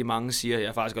rigtig mange siger. Jeg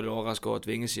er faktisk godt overrasket over, at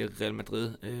Dvinge siger, at Real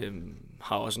Madrid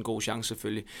har også en god chance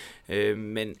selvfølgelig.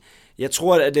 Men jeg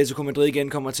tror, at Atletico Madrid igen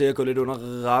kommer til at gå lidt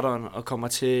under radaren, og kommer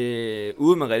til,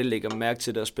 uden man rigtig lægger mærke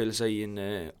til det, at spille sig i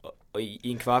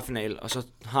en kvartfinal. Og så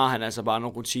har han altså bare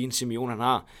nogle rutine. Simeone, han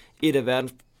har et af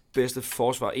verdens bedste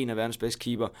forsvar, en af verdens bedste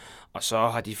keeper, og så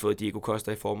har de fået Diego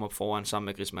Costa i form op foran sammen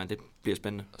med Griezmann. Det bliver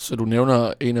spændende. Så du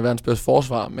nævner en af verdens bedste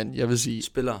forsvar, men jeg vil sige...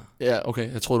 Spillere. Ja,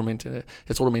 okay. Jeg tror du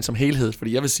mente som helhed,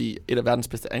 fordi jeg vil sige et af verdens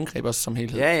bedste angreb også som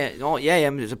helhed. Ja,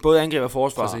 men altså både angreb og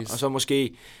forsvar, Præcis. og så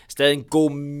måske stadig en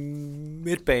god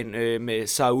midtbane med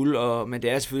Saul, men det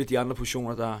er selvfølgelig de andre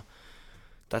positioner,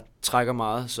 der trækker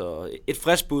meget, så et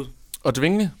frisk bud. Og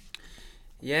Dvinge?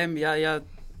 Jamen, jeg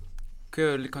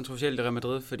kører lidt kontroversielt i Real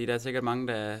Madrid, fordi der er sikkert mange,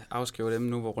 der afskriver dem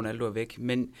nu, hvor Ronaldo er væk.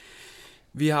 Men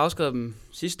vi har afskrevet dem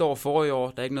sidste år, forrige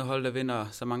år. Der er ikke noget hold, der vinder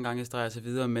så mange gange i streg og så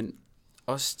videre, men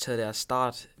også taget deres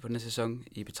start på den sæson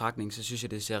i betragtning, så synes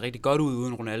jeg, det ser rigtig godt ud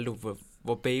uden Ronaldo,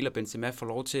 hvor Bale og Benzema får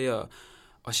lov til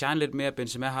at shine lidt mere.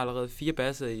 Benzema har allerede 4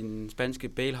 basser i den spanske,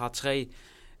 Bale har 3.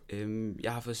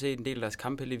 Jeg har fået set en del af deres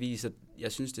kampe heldigvis, og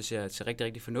jeg synes, det ser rigtig,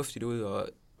 rigtig fornuftigt ud, og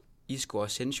Isco og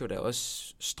Asensio, der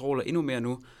også stråler endnu mere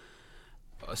nu.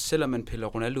 Og selvom man piller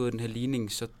Ronaldo ud af den her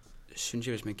ligning, så synes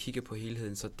jeg, hvis man kigger på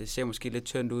helheden, så det ser måske lidt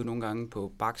tyndt ud nogle gange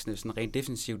på baksene, sådan rent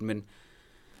defensivt, men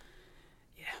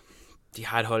ja, de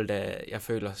har et hold, der jeg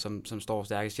føler, som står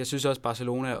stærkest. Jeg synes også,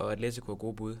 Barcelona og Atletico er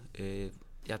gode bud.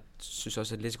 Jeg synes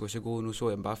også, at Atletico er så gode. Nu så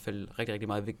jeg dem bare falde rigtig, rigtig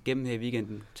meget gennem her i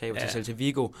weekenden. Taber til Celta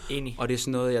Vigo. Enig. Og det er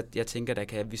sådan noget, jeg tænker, der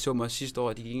kan... Vi så mig sidste år,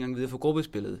 at de gik ikke engang videre for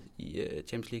gruppespillet i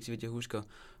Champions League, så vidt jeg husker.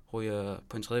 Ryger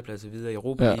på en tredjeplads og videre i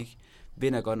Europa League.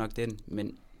 Vinder godt nok den,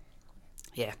 men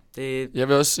ja, det... Jeg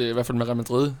vil også, i hvert fald med Real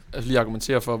Madrid, lige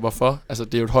argumentere for, hvorfor. Altså,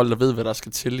 det er jo et hold, der ved, hvad der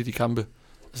skal til i de kampe.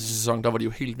 Altså, sidste sæson, der var de jo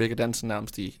helt væk af dansen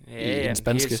nærmest i den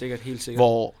spanske. Helt sikkert.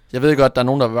 Hvor, jeg ved godt, der er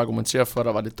nogen, der vil argumentere for, at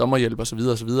der var lidt dommerhjælp og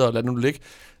så videre, og lad nu ligge.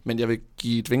 Men jeg vil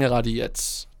give Dvinge ret i,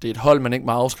 at det er et hold, man ikke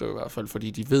må afskrive i hvert fald,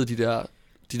 fordi de ved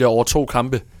de der over 2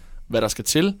 kampe, hvad der skal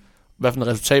til, hvad for et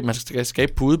resultat, man skal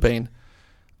skabe på udebane.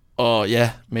 Og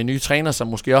ja, med en ny træner, som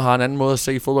måske også har en anden måde at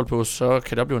se fodbold på, så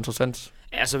kan det blive interessant.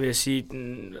 Ja, så vil jeg sige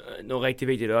noget rigtig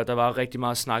vigtigt, og der var rigtig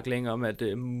meget snak længere om,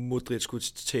 at Modric skulle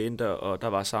til Inter, og der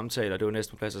var samtaler, det var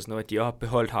næsten på plads og sådan noget, at de har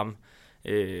beholdt ham,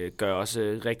 gør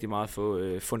også rigtig meget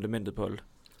for fundamentet på holdet.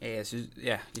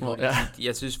 Ja,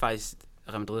 jeg synes faktisk,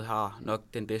 at Real Madrid har nok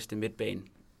den bedste midtbane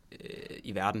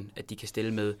i verden, at de kan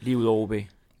stille med. Lige ud over OB.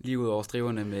 Lige ud over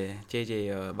striverne med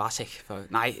JJ og Varsek.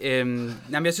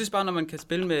 Men jeg synes bare, når man kan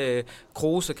spille med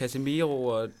Kroos og Casemiro,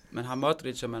 og man har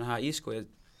Modric, og man har Isco, jeg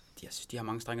synes, de har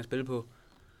mange strenge at spille på.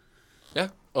 Ja,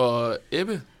 og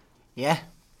Ebbe? Ja,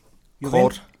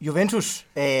 Juventus.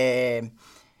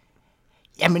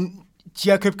 Jamen, de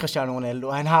har købt Cristiano Ronaldo,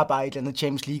 og han har bare et eller andet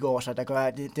Champions League over sig, der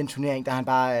gør den turnering, der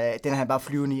den er han bare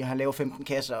flyvende i. Han laver 15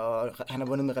 kasser, og han har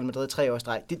vundet med Real Madrid 3 år i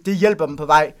streg. Det hjælper dem på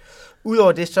vej.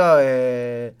 Udover det, så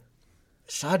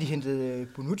har de hentet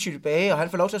Bonucci tilbage, og han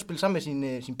får lov til at spille sammen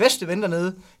med sin bedste ven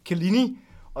dernede, Chiellini.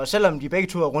 Og selvom de begge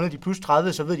to er rundet de plus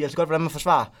 30, så ved de altså godt, hvordan man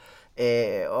forsvarer.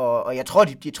 Og jeg tror,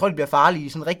 de bliver farlige i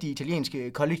sådan en rigtig italiensk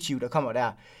kollektiv, der kommer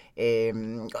der.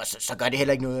 Og så gør det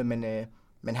heller ikke noget, men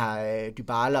man har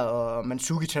Dybala og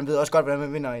Mandzukic, han ved også godt, hvordan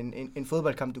man vinder en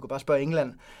fodboldkamp. Du kan bare spørge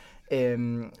England.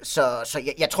 Så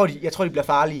jeg tror, de bliver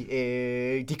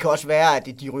farlige. Det kan også være,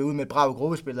 at de ryger ud med et brag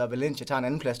gruppespil, og Valencia tager en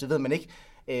anden plads, det ved man ikke.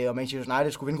 Og Manchester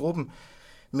United skulle vinde gruppen.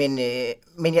 Men det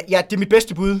er mit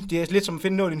bedste bud. Det er lidt som at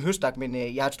finde nål i en høstak, men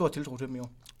jeg har et stort tiltro til dem i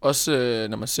år. Også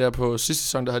når man ser på sidste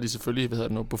sæson, der har de selvfølgelig,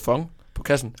 Buffon på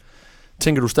kassen.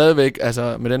 Tænker du stadigvæk,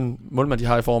 altså med den målmand, de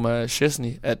har i form af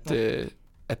Szczesny, at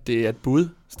det er et bud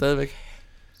stadigvæk?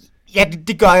 Ja,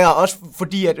 det gør jeg også,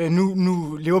 fordi at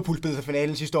nu Liverpool spillede sig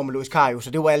finalen sidste år med Luis Karius,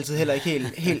 så det var altid heller ikke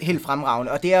helt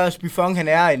fremragende. Og det er også Buffon, han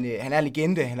er en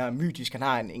legende, han er mytisk, han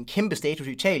har en kæmpe status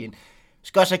i Italien. Jeg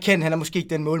skal også erkende, han er måske ikke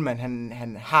den målmand,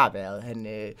 han har været.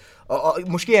 Og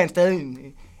måske er han stadig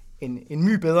en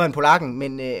my bedre end polakken,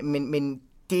 men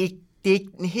det er ikke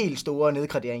en helt store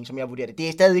nedgradering, som jeg vurderer det. Det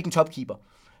er stadig ikke en topkeeper,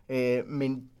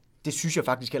 men det synes jeg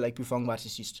faktisk heller ikke, Buffon var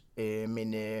til sidst.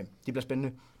 Men det bliver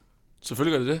spændende.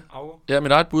 Selvfølgelig gør det det. Ja,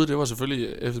 mit eget bud, det var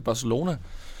selvfølgelig FC Barcelona.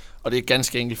 Og det er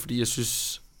ganske enkelt, fordi jeg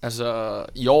synes, altså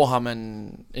i år har man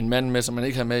en mand med, som man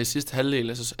ikke havde med i sidste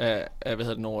halvdel af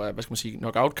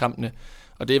knockout-kampene.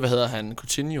 Og det er,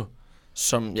 Coutinho,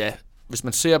 som, ja, hvis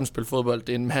man ser dem spille fodbold, det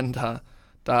er en mand,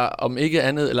 der om ikke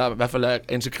andet, eller i hvert fald er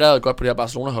integreret godt på det her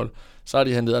Barcelona-hold. Så har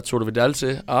de hentet Arturo Vidal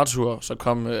til, Arthur, så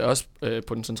kom også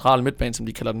på den centrale midtbane, som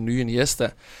de kalder den nye Iniesta.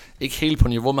 Ikke helt på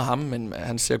niveau med ham, men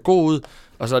han ser god ud.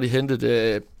 Og så har de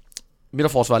hentet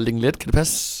midterforsvaret Lenglet, kan det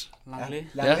passe?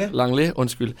 Langley,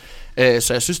 undskyld.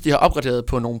 Så jeg synes, de har opgraderet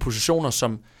på nogle positioner,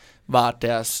 som var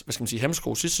deres,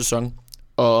 hemsko sidste sæson,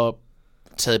 og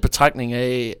taget i betragtning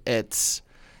af, at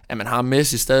man har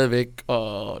Messi stadigvæk,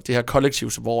 og det her kollektiv,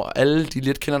 hvor alle de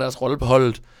lidt kender deres rolle på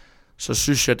holdet, så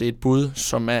synes jeg, det er et bud,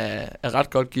 som er ret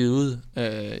godt givet ud,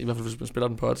 i hvert fald hvis man spiller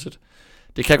den på oddset.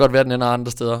 Det kan godt være, den ender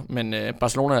andre steder, men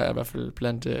Barcelona er i hvert fald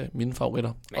blandt mine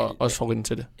favoritter, og også favoritten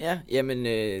til det. Ja, jamen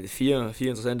fire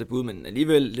interessante bud, men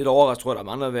alligevel lidt overrasket, tror jeg, der er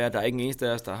mange at være. Der er ikke en eneste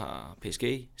af os, der har PSG,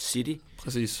 City.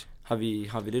 Præcis. Har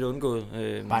vi lidt undgået.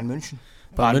 Bayern München.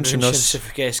 Bayern München også.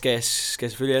 Skal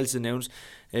selvfølgelig altid nævnes.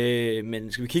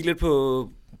 Men skal vi kigge lidt på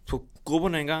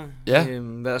grupperne engang? Ja.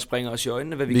 Hvad der springer os i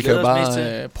øjnene, hvad vi kan glæder jo os mest til?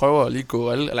 bare prøve at lige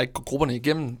gå ikke gå grupperne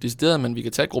igennem decideret, men vi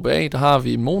kan tage gruppe A. Der har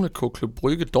vi Monaco, Club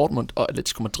Brugge, Dortmund og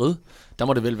Atletico Madrid. Der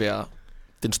må det vel være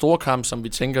den store kamp, som vi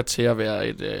tænker til at være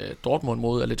et Dortmund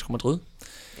mod Atletico Madrid.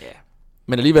 Ja.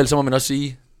 Men alligevel så må man også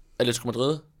sige, Atletico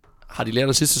Madrid har de lært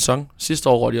af sidste sæson. Sidste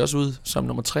år røg de også ud som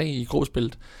nummer 3 i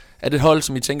gruppespillet. Er det et hold,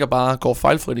 som I tænker bare går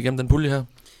fejlfrit igennem den pulje her?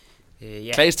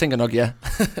 Ja. Klaas tænker nok ja.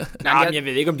 Nej, jeg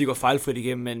ved ikke, om de går fejlfrit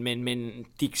igennem, men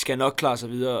de skal nok klare sig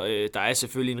videre. Der er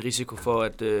selvfølgelig en risiko for,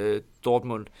 at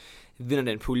Dortmund vinder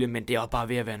den pulje, men det er også bare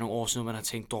ved at være nogle år siden, man har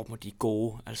tænkt, Dortmund de er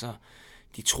gode. Altså,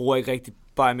 de tror ikke rigtig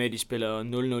bare med, at de spiller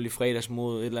 0-0 i fredags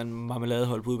mod et eller andet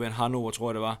marmeladehold på udbanen Hannover, tror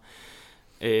jeg det var.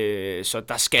 Så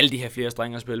der skal de have flere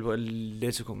strenge at spille på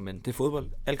Atletico, men det er fodbold.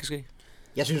 Alt kan ske.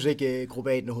 Jeg synes ikke,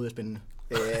 gruppe A er overhovedet spændende.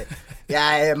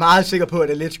 Jeg er meget sikker på, at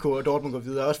Atletico og Dortmund går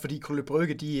videre, også fordi Club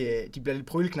Brugge, de bliver lidt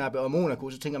pryleknappe, og Monaco,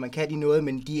 så tænker man, kan de noget,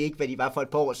 men de er ikke, hvad de var for et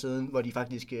par år siden, hvor de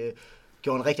faktisk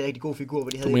gjorde en rigtig, rigtig god figur. Hvor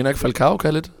de du mener ikke Falcao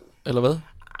kan lidt, eller hvad?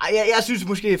 Jeg synes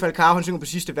måske, at Falcao, han synger på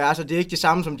sidste vers, og det er ikke det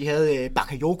samme, som de havde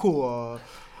Bakayoko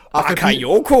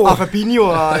og Fabinho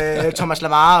og Thomas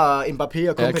Lemar og Mbappé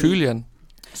og company. Ja, Kylian.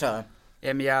 Så.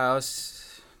 Jamen, jeg er også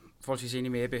forholdsvis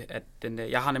enig med Ebbe, at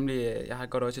jeg har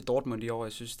godt øje til Dortmund i år.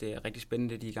 Jeg synes, det er rigtig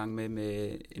spændende, det de er i gang med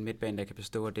en midtbane, der kan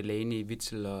bestå af Delaney,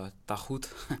 Witzel og Dahoud.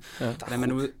 Ja. Hvordan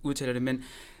man udtaler det, men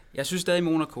jeg synes stadig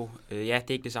Monaco, ja, det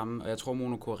er ikke det samme, og jeg tror,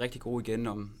 Monaco er rigtig god igen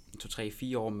om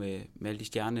 2-3-4 år med alle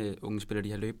de unge spillere,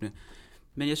 de har løbende.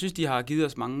 Men jeg synes, de har givet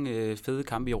os mange fede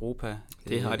kampe i Europa.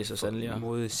 Det har de så sandelig, ja.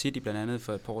 Mod City blandt andet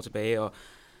for et par år tilbage, og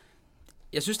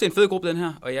jeg synes, det er en fed gruppe, den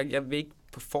her, og jeg vil ikke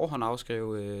på forhånd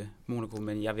afskrive Monaco,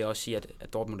 men jeg vil også sige,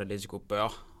 at Dortmund og Atletico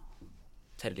bør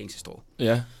tage det længste strå.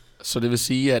 Ja, så det vil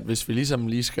sige, at hvis vi ligesom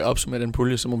lige skal opsummere den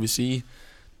pulje, så må vi sige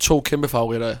 2 kæmpe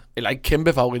favoritter, eller ikke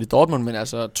kæmpe favoritter i Dortmund, men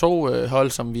altså 2 hold,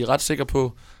 som vi er ret sikre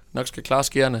på, nok skal klare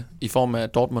skærene i form af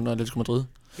Dortmund og Atletico Madrid.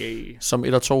 Som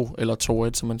 1 og 2, eller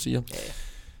 2-1, som man siger.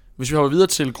 Hvis vi hopper videre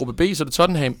til gruppe B, så er det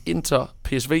Tottenham, Inter,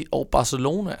 PSV og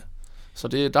Barcelona. Så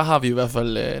der har vi i hvert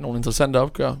fald nogle interessante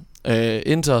opgør.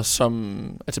 Inter, som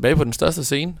er tilbage på den største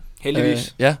scene.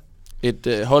 Heldigvis. Ja,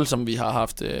 et hold, som vi har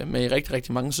haft med i rigtig,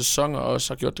 rigtig mange sæsoner, og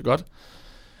også har gjort det godt.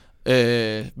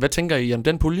 Hvad tænker I om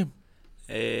den pulje?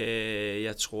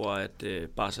 Jeg tror, at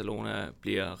Barcelona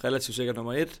bliver relativt sikkert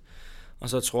nummer 1, og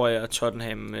så tror jeg, at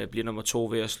Tottenham bliver nummer 2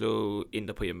 ved at slå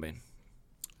Inter på hjemmebane.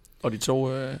 Og de 2...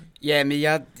 Ja, men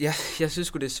jeg synes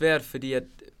sgu, det er svært, fordi at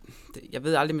jeg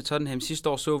ved aldrig med Tottenham. Sidste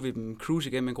år så vi dem cruise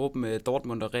igennem en gruppe med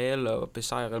Dortmund og Real og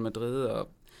besejre Real Madrid, og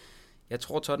jeg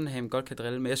tror, Tottenham godt kan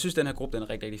drille. Men jeg synes, den her gruppe den er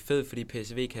rigtig, rigtig fed, fordi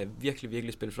PSV kan virkelig,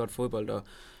 virkelig spille flot fodbold, og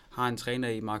har en træner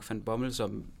i Mark van Bommel,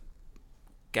 som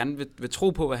gerne vil tro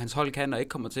på, hvad hans hold kan, og ikke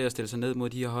kommer til at stille sig ned mod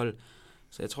de her hold.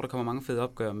 Så jeg tror, der kommer mange fede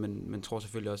opgør, men tror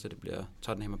selvfølgelig også, at det bliver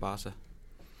Tottenham og Barca.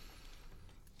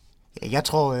 Jeg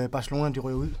tror, Barcelona de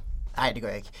ryger ud. Nej, det gør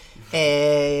jeg ikke.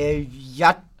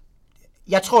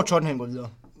 Jeg tror, Tottenham går videre.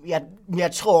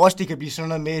 Jeg tror også, det kan blive sådan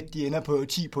noget med, at de ender på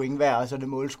 10 point hver, og så er det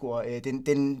målscore.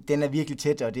 Den er virkelig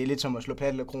tæt, og det er lidt som at slå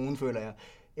paddel og kronen, føler jeg.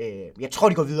 Jeg tror,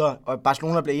 de går videre, og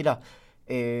Barcelona bliver etter.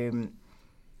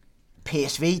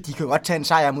 PSV, de kan godt tage en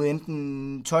sejr mod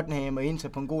enten Tottenham og Inter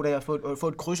på en god dag og få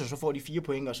et kryds, og så får de 4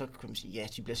 point, og så kan man sige, ja,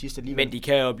 de bliver sidste alligevel. Men de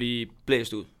kan jo blive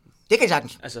blæst ud. Det kan de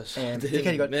sagtens. Altså, det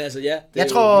kan de godt. Men altså, ja, jeg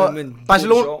tror,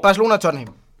 Barcelona og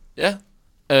Tottenham. Ja,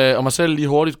 og mig selv lige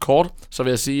hurtigt kort, så vil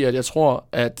jeg sige, at jeg tror,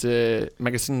 at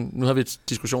man kan sådan, nu har vi et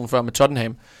diskussion før med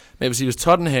Tottenham, men jeg vil sige, hvis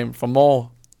Tottenham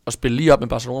formår at spille lige op med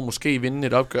Barcelona, måske vinde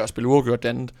et opgør og spille uafgjort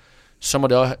andet, så må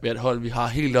det også være et hold, vi har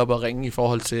helt op at ringe i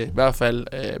forhold til i hvert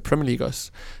fald Premier League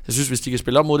også. Jeg synes, hvis de kan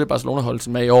spille op mod det Barcelona-hold,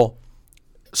 som er i år,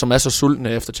 som er så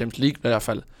sultne efter Champions League i hvert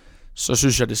fald, så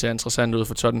synes jeg, det ser interessant ud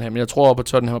for Tottenham. Men jeg tror på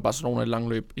Tottenham og Barcelona i et langt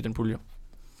løb i den pulje.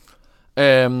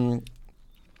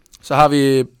 Så har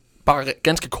vi bare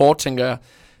ganske kort, tænker jeg,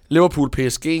 Liverpool,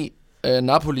 PSG,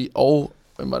 Napoli og,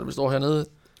 hvem var det, vi står hernede?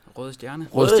 Røde Stjerne.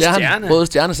 Røde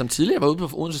Stjerne, som tidligere var ude på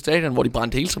Odense Stadion, hvor de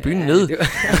brændte hele tribunen ned.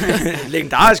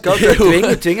 Legendarisk godt. Det er jo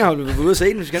ingen ting, har du været ude at se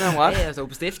den, hvis du kender ham ret. Ja, jeg stod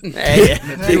på stiften. Ja.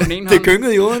 Det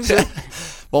gyngede i Odense.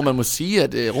 Hvor man må sige,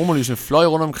 at romerlysene fløj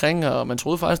rundt omkring, og man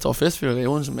troede faktisk, der var festfyrkeri i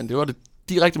Odense, men det var det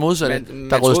direkte modsatte,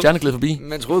 der Røde Stjerne gled forbi.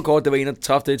 Man troede kort, det var en, der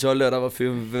tabte i 12, og der var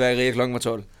fyrværkeri, klokken var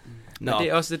 12. Men det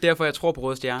er også derfor, jeg tror på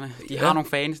Røde Stjerne. De har nogle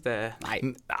fans, der... Nej,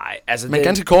 altså... Men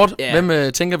ganske kort,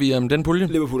 hvem tænker vi om den pulje?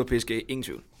 Liverpool og PSG, ingen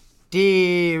tvivl.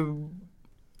 Det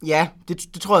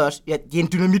tror jeg også. Ja, det er en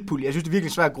dynamitpulje. Jeg synes, det er virkelig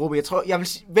en svær gruppe. Jeg vil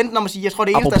vente om at sige, jeg tror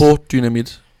det eneste... Apropos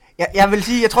dynamit. Jeg vil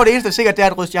sige, jeg tror det eneste, der er sikkert, det er,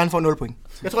 at Røde Stjerne får 0 point.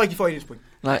 Jeg tror ikke, de får 1 point.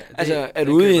 Nej. Altså, er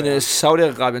du ude i en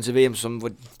Saudi-Arabien til VM, hvor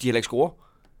de heller ikke scorer?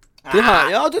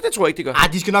 Det tror jeg ikke, de gør.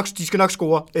 De skal nok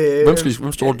score.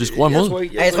 Hvem står de scorer imod?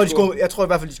 Jeg tror i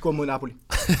hvert fald, de scorer mod Napoli.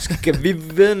 Skal vi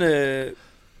vinde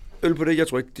øl på det? Jeg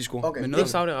tror ikke, de scorer. Okay. Men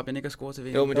noget Saudi-Arabien ikke at score til VM.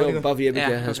 Jo, men det var bare fordi Ebike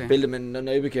havde spillet, men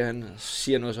når Ebike han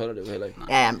siger noget, så er det jo heller ikke.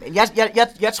 Ja,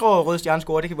 jeg tror, Røde Stjerne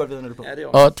scorer. Det kan godt vide noget på. Ja,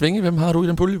 og Dvinge, hvem har du i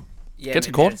den pulje?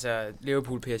 Ganske kort. Altså,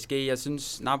 Liverpool, PSG, jeg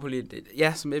synes Napoli,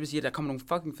 som Ebbe siger, der kommer nogle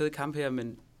fucking fede kampe her,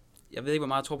 men jeg ved ikke, hvor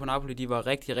meget jeg tror på Napoli. De var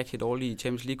rigtig, rigtig dårlige i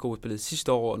Champions League-gruppespillet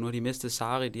sidste år, og nu har de mistet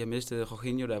Sarri, de har mistet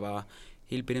Jorginho, der var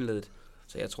helt bindeledet.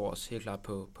 Så jeg tror også helt klart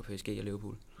på PSG og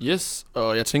Liverpool. Yes,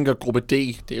 og jeg tænker gruppe D,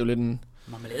 det er jo lidt en...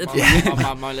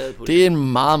 Marmeladepulje. Det er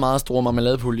en meget, meget stor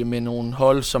marmeladepulje med nogle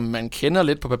hold, som man kender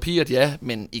lidt på papiret, ja,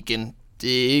 men igen,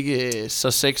 det er ikke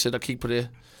så sexet at kigge på det,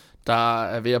 der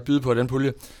er ved at byde på den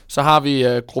pulje. Så har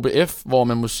vi gruppe F, hvor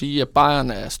man må sige, at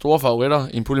Bayern er store favoritter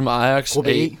i en pulje med Ajax,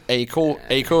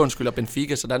 AEK og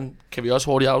Benfica, så den kan vi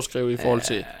også hurtigt afskrive i forhold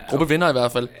til gruppevinder i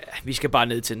hvert fald. Vi skal bare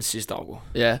ned til den sidste afgå.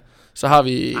 Ja, så har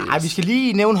vi... vi skal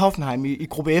lige nævne Hoffenheim i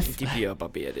gruppe F. De bliver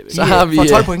barberet, det ved. Så har vi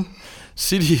 12 point.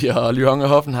 City og Lyon og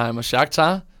Hoffenheim og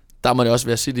Shakhtar. Der må det også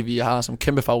være City, vi har som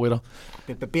kæmpe favoritter.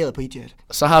 Det er barberet på Etihad.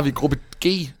 Så har vi gruppe G,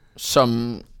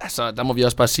 som, altså der må vi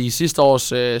også bare sige, sidste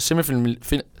års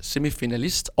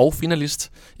semifinalist og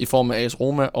finalist i form af AS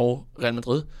Roma og Real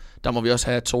Madrid. Der må vi også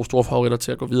have 2 store favoritter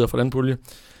til at gå videre for den pulje.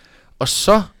 Og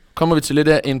så kommer vi til lidt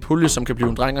af en pulje, som kan blive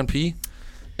en dreng og en pige.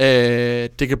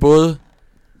 Det kan både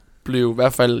blive i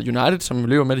hvert fald United, som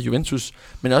løber med det, Juventus,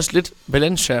 men også lidt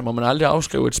Valencia, må man aldrig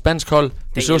afskrive, et spansk hold.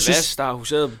 Det er Vest, der har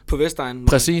huseret på Vestegnen.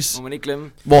 Præcis. Må man ikke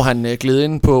glemme. Hvor han gled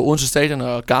ind på Odense Stadion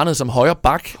og garnede som højre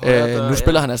bak. Nu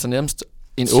spiller han altså nærmest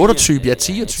en 8-type,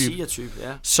 10'er-type.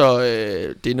 Ja. Så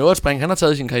det er noget at springe, han har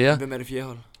taget i sin karriere. Hvem er det 4.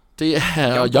 hold? Det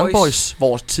er Young Boys,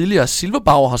 hvor tidligere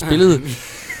Silberbauer har spillet.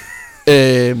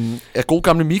 Gode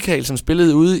gamle Michael, som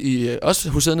spillede ude i, også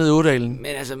huseret nede i Ådalen. Men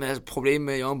altså problemet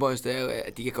med Young Boys, det er jo,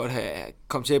 at de kan godt have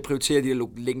kommet til at prioritere de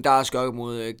legendariske skørke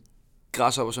mod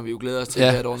Græshopper, som vi jo glæder os til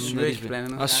hvert år. Zürich blandt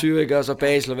andet. Og Zürich og så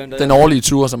Basel og hvem der den årlige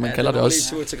tur, som man kalder det også.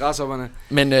 Den årlige tur til Græshopperne.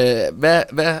 Men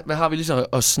hvad har vi ligesom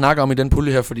at snakke om i den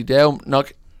pulje her? Fordi det er jo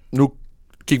nok, nu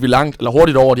gik vi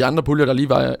hurtigt over de andre puljer, der lige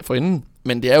var forinden.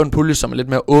 Men det er jo en pulje, som er lidt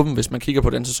mere åben, hvis man kigger på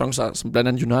den sæson, som blandt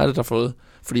andet United har fået.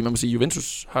 Fordi man må sige,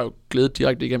 Juventus har jo glædet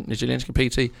direkte igennem den italienske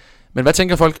PT. Men hvad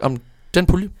tænker folk om den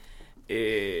pulje?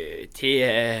 Det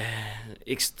er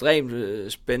ekstremt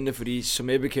spændende, fordi som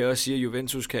Ebbe kan også sige, at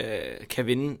Juventus kan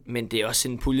vinde. Men det er også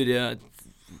en pulje der,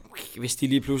 hvis de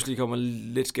lige pludselig kommer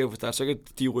lidt skævt fra start, så kan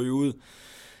de ryge ud.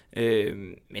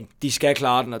 Men de skal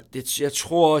klare den, og jeg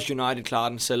tror også, United klarer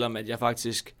den, selvom at jeg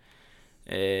faktisk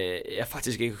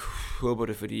ikke håber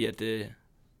det, fordi at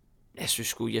jeg synes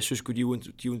sgu de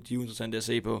er interessante at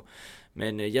se på.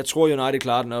 Men jeg tror United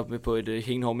klarer den op med på et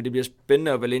hængende, men det bliver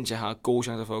spændende, og Valencia har gode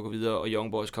chancer for at gå videre, og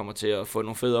Young Boys kommer til at få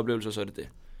nogle fede oplevelser, så er det.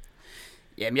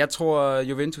 Jamen, jeg tror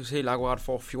Juventus helt akkurat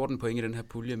får 14 point i den her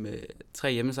pulje med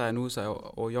 3 hjemmesejre nu, så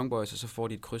over Young Boys, og så får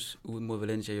de et kryds ud mod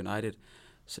Valencia United.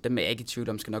 Så dem er jeg ikke i tvivl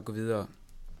om, skal nok gå videre.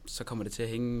 Så kommer det til at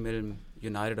hænge mellem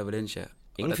United og Valencia.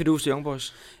 Ingen fidus til Young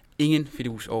Boys? Ingen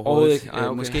fidus overhovedet ikke.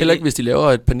 Okay. Måske heller ikke, hvis de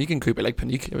laver et panikindkøb, eller ikke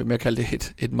panik, jeg vil mere kalde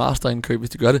det et masterindkøb, hvis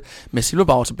de gør det. Med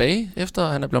Silberbauer tilbage, efter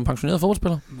han er blevet pensioneret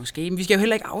fodboldspiller? Måske, men vi skal jo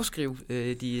heller ikke afskrive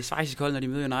de schweiziske hold, når de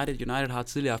møder United. United har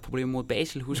tidligere haft problemer mod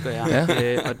Basel, husker jeg.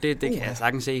 Og det kan jeg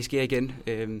sagtens se sker igen.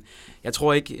 Jeg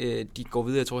tror ikke, de går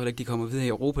videre. Jeg tror heller ikke, de kommer videre i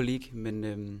Europa League,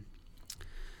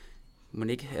 men...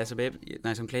 ikke, altså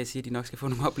som Klaas siger, de nok skal få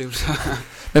nogle oplevelser.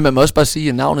 Men man må også bare sige,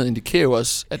 at navnet indikerer jo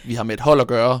også, at vi har med et hold at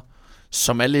gøre,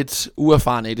 som er lidt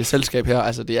uerfarne i det selskab her.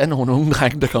 Altså det er nogle unge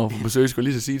drenge, der kommer på besøg, skulle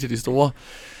lige så sige til de store.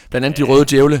 Blandt andet de røde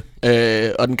djævle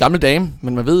og den gamle dame.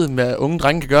 Men man ved, hvad unge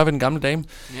drenge kan gøre ved den gamle dame.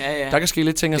 Ja. Der kan ske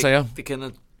lidt ting og sager. Det kender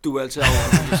du altid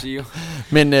over, som du siger.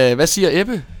 Men hvad siger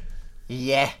Ebbe?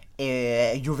 Ja,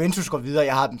 Juventus går videre,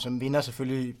 jeg har dem som vinder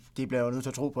selvfølgelig, det bliver jeg jo nødt til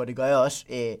at tro på, og det gør jeg også.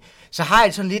 Så har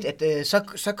jeg sådan lidt, at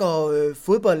så går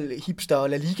fodboldhipster og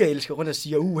La Liga-elsker rundt og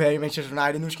siger, her i Manchester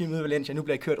United, nu skal I møde Valencia, nu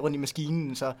bliver jeg kørt rundt i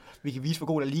maskinen, så vi kan vise, hvor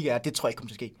god La Liga er. Det tror jeg ikke kommer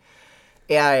til at ske.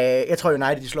 Jeg tror,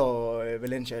 United de slår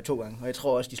Valencia 2 gange, og jeg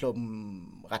tror også, de slår dem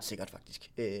ret sikkert,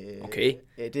 faktisk. Okay.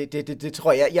 Det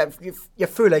tror jeg. Jeg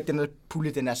føler ikke, at den her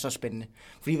pulje den er så spændende.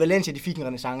 Fordi Valencia de fik en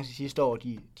renaissance sidste år.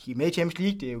 De er med i Champions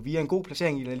League. Det er jo via en god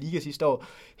placering i La Liga sidste år.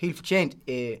 Helt fortjent.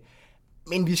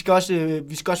 Men vi skal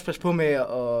også passe på med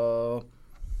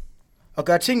at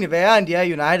gøre tingene værre, end de er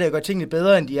i United, og gøre tingene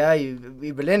bedre, end de er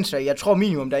i Valencia. Jeg tror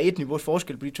minimum, der er 1 niveaus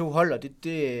forskel på de 2 hold, og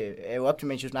det er jo op til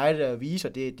Manchester United at vise,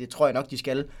 og det tror jeg nok, de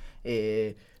skal.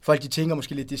 Folk de tænker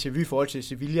måske lidt déjà vu i forhold til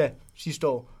Sevilla sidste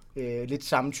år. Lidt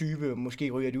samme type,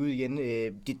 måske ryger de ud igen.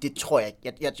 Det tror jeg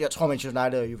ikke. Jeg tror, Manchester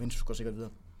United og Juventus går sikkert videre.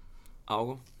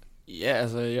 Augo? Ja,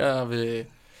 altså,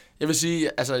 jeg vil sige,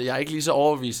 altså, jeg er ikke lige så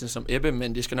overbevisende som Ebbe,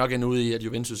 men det skal nok ende ud i, at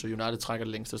Juventus og United trækker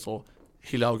det længste strå.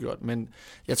 Helt afgjort, men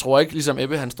jeg tror ikke, ligesom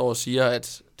Ebbe, han står og siger,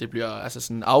 at det bliver altså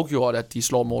sådan afgjort, at de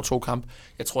slår dem over 2 kamp.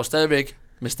 Jeg tror stadigvæk,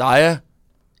 Mestalla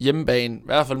hjemmebane, i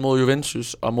hvert fald mod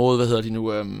Juventus og mod,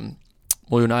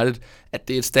 mod United, at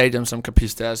det er et stadion, som kan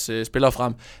pisse deres spillere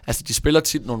frem. Altså, de spiller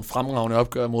tit nogle fremragende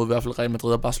opgør mod i hvert fald Real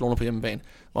Madrid og Barcelona på hjemmebane,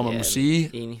 hvor man må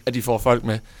sige, at de får folk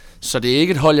med. Så det er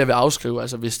ikke et hold, jeg vil afskrive.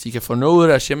 Altså, hvis de kan få noget ud af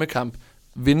deres hjemmekamp,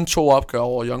 vinde 2 opgør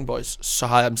over Young Boys, så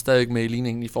har jeg dem stadig med i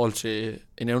ligningen i forhold til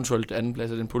en eventuelt anden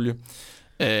plads af den pulje.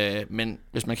 Men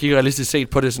hvis man kigger realistisk set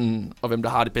på det, sådan, og hvem der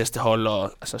har det bedste hold,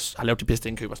 og altså, har lavet de bedste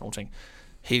indkøb og sådan nogle ting,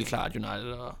 helt klart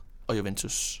United og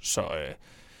Juventus. Så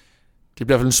det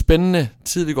bliver i hvert fald en spændende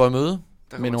tid, vi går i møde.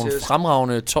 Med nogle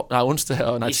fremragende tirsdag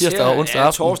og onsdag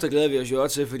aften. Torsdag glæder vi os jo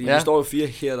også til, fordi vi står jo 4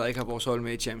 her, der ikke har vores hold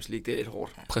med i Champions League. Det er lidt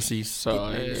hårdt. Præcis,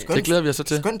 så det glæder vi os så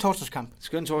til. Skøn torsdagskamp.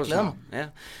 Ja.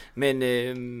 Men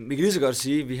vi kan lige så godt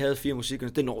sige, at vi havde 4 musikere.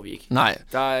 Det når vi ikke. Nej.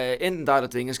 Der er enten dig, eller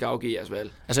Dvinge skal afgive jeres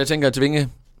valg. Altså jeg tænker, at Dvinge,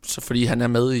 så fordi han er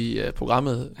med i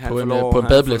programmet på en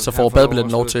badebillet, så får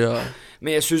badebilletten lov til at...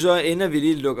 Men jeg synes så, inden vi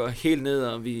lige lukker helt ned,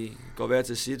 og vi går hver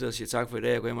til sit og siger tak for i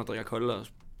dag, og går hjem og drikker kolde og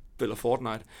spiller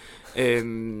Fortnite.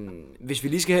 Hvis vi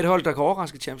lige skal have et hold, der kan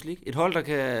overraske Champions League, et hold, der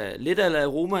kan lidt af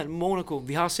Roma, Monaco,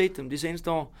 vi har set dem de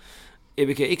seneste år.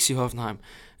 Vi kan ikke sige Hoffenheim.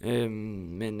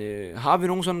 Men har vi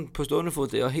nogen sådan på stående fod,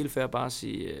 det er helt fair bare at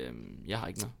sige, jeg har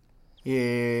ikke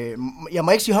noget. Jeg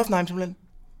må ikke sige Hoffenheim simpelthen.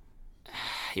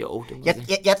 Jo, det må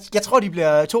jeg tror, de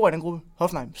bliver 2 af den gruppe,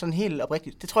 Hoffenheim. Sådan helt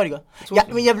oprigtigt. Det tror jeg, de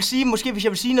gør. Men jeg vil sige, måske hvis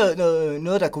jeg vil sige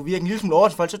noget der kunne virke en lille smule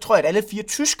overraskende, så tror jeg, at alle 4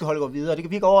 tyske hold går videre. Det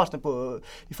kan virke overraskende på,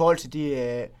 i forhold til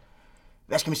de,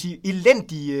 hvad skal man sige,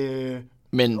 elendige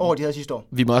år, de havde sidste år.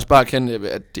 Vi må også bare erkende,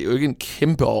 at det er jo ikke en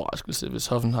kæmpe overraskelse, hvis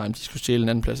Hoffenheim de skulle stjæle en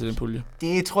anden plads i den pulje.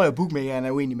 Det tror jeg, bookmakeren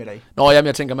er uenig med dig. Nå, jamen,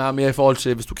 jeg tænker meget mere i forhold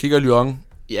til, hvis du kigger Lyon,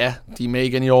 ja, de er med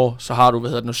igen i år, så har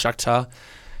du, Shakhtar.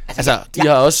 Altså, de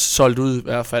har også solgt ud, i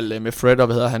hvert fald med Fred og,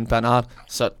 Bernard,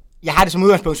 så... Jeg har det som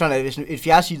udgangspunkt sådan, at hvis et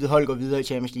 4-seedet hold går videre i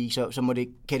Champions League, så må det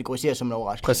kategoriseres som en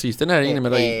overraskelse. Præcis, den er jeg enig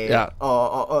med dig i, ja.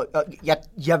 Og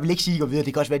jeg vil ikke sige, at de går videre,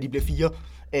 det kan også være, at de bliver 4.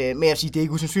 Men jeg vil sige, at det er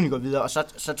ikke usandsynligt at gå videre, og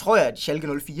så tror jeg, at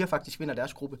Schalke 04 faktisk vinder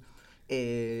deres gruppe.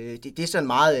 Det er sådan en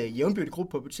meget jævnbyrdig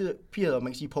gruppe på papiret, og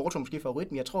man kan sige, Porto måske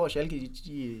favorit, men jeg tror, at Schalke,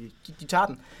 de tager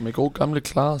den. Med god gamle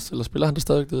Klaas, eller spiller han det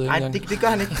stadig? Nej, det gør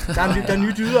han ikke. Der er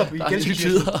nye dyder i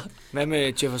Gelsenkirchen. Hvad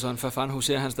med Jefferson Fafan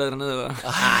Hussein, han stadig dernede, eller?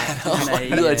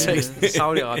 Han er i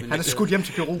Saudi-Arabien. Han er skudt hjem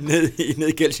til Peru. Ned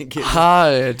i Gelsenkirchen.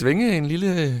 Har Dvinge en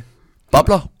lille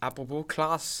bobler? Apropos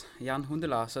Klaas, Jan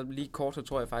Huntelaar, så lige kort, så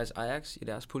tror jeg faktisk Ajax i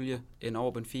deres pulje end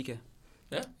over Benfica.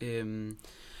 Ja.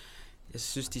 Jeg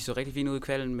synes, de så rigtig fint ud i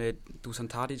kvalden med Dusan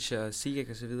Tadic og Sieg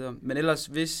og så videre. Men ellers,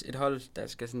 hvis et hold, der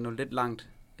skal sådan nå lidt langt,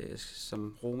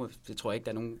 som Roma, det tror jeg ikke,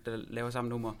 der er nogen, der laver samme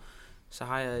nummer, så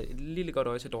har jeg et lille godt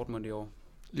øje til Dortmund i år.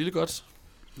 Lille godt?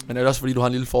 Men er det også, fordi du har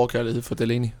en lille forkærlighed for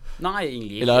Delaney? Nej,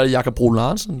 egentlig ikke. Eller er det Jakob Brun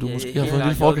Larsen, du måske har fået en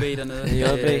lille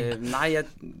forkærlighed? Nej,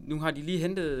 nu har de lige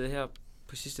hentet her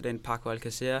på sidste dagen Paco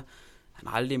Alcacer. Han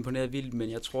har aldrig imponeret vildt,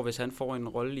 men jeg tror, hvis han får en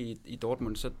rolle i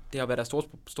Dortmund, så det har været et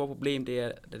stort problem, det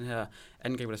er den her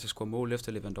angriber, der skal score mål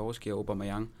efter Lewandowski og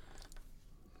Aubameyang.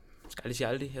 Skal jeg sige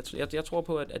aldrig. Jeg tror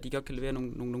på, at de godt kan levere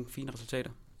nogle fine resultater.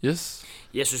 Yes.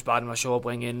 Jeg synes bare, det var sjovt at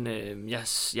bringe ind. Jeg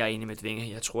er enig med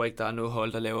Dvinge. Jeg tror ikke, der er noget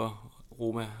hold, der laver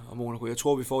Roma og Monaco. Jeg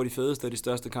tror, vi får de fedeste og de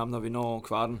største kampe, når vi når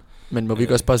kvarten. Men må vi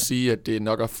ikke også bare sige, at det er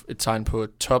nok et tegn på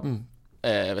toppen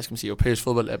af, europæisk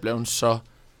fodbold er blevet så,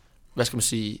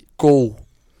 god,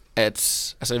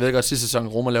 at, altså jeg ved godt, sidste sæson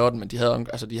Roma laver den, men de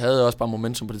havde også bare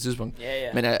momentum på det tidspunkt.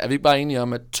 Ja. Men er vi ikke bare enige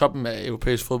om, at toppen af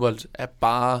europæisk fodbold er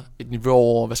bare et niveau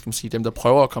over, dem der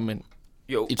prøver at komme ind?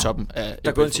 Jo. i toppen af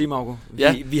Der er gået en time, Augo.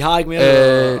 Ja. Vi har ikke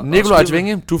mere Nikolaj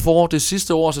Tvinge, du får det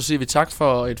sidste ord, så siger vi tak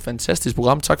for et fantastisk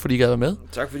program. Tak fordi I gad være med.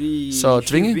 Tak fordi... Så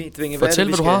Tvinge, fortæl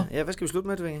hvad du har. Ja, hvad skal vi slutte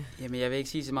med, Tvinge? Jamen, jeg vil ikke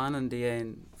sige så meget, end det er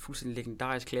en fuldstændig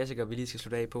legendarisk klassiker, vi lige skal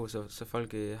slutte af på, så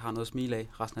folk har noget at smile af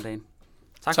resten af dagen.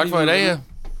 Tak for i dag.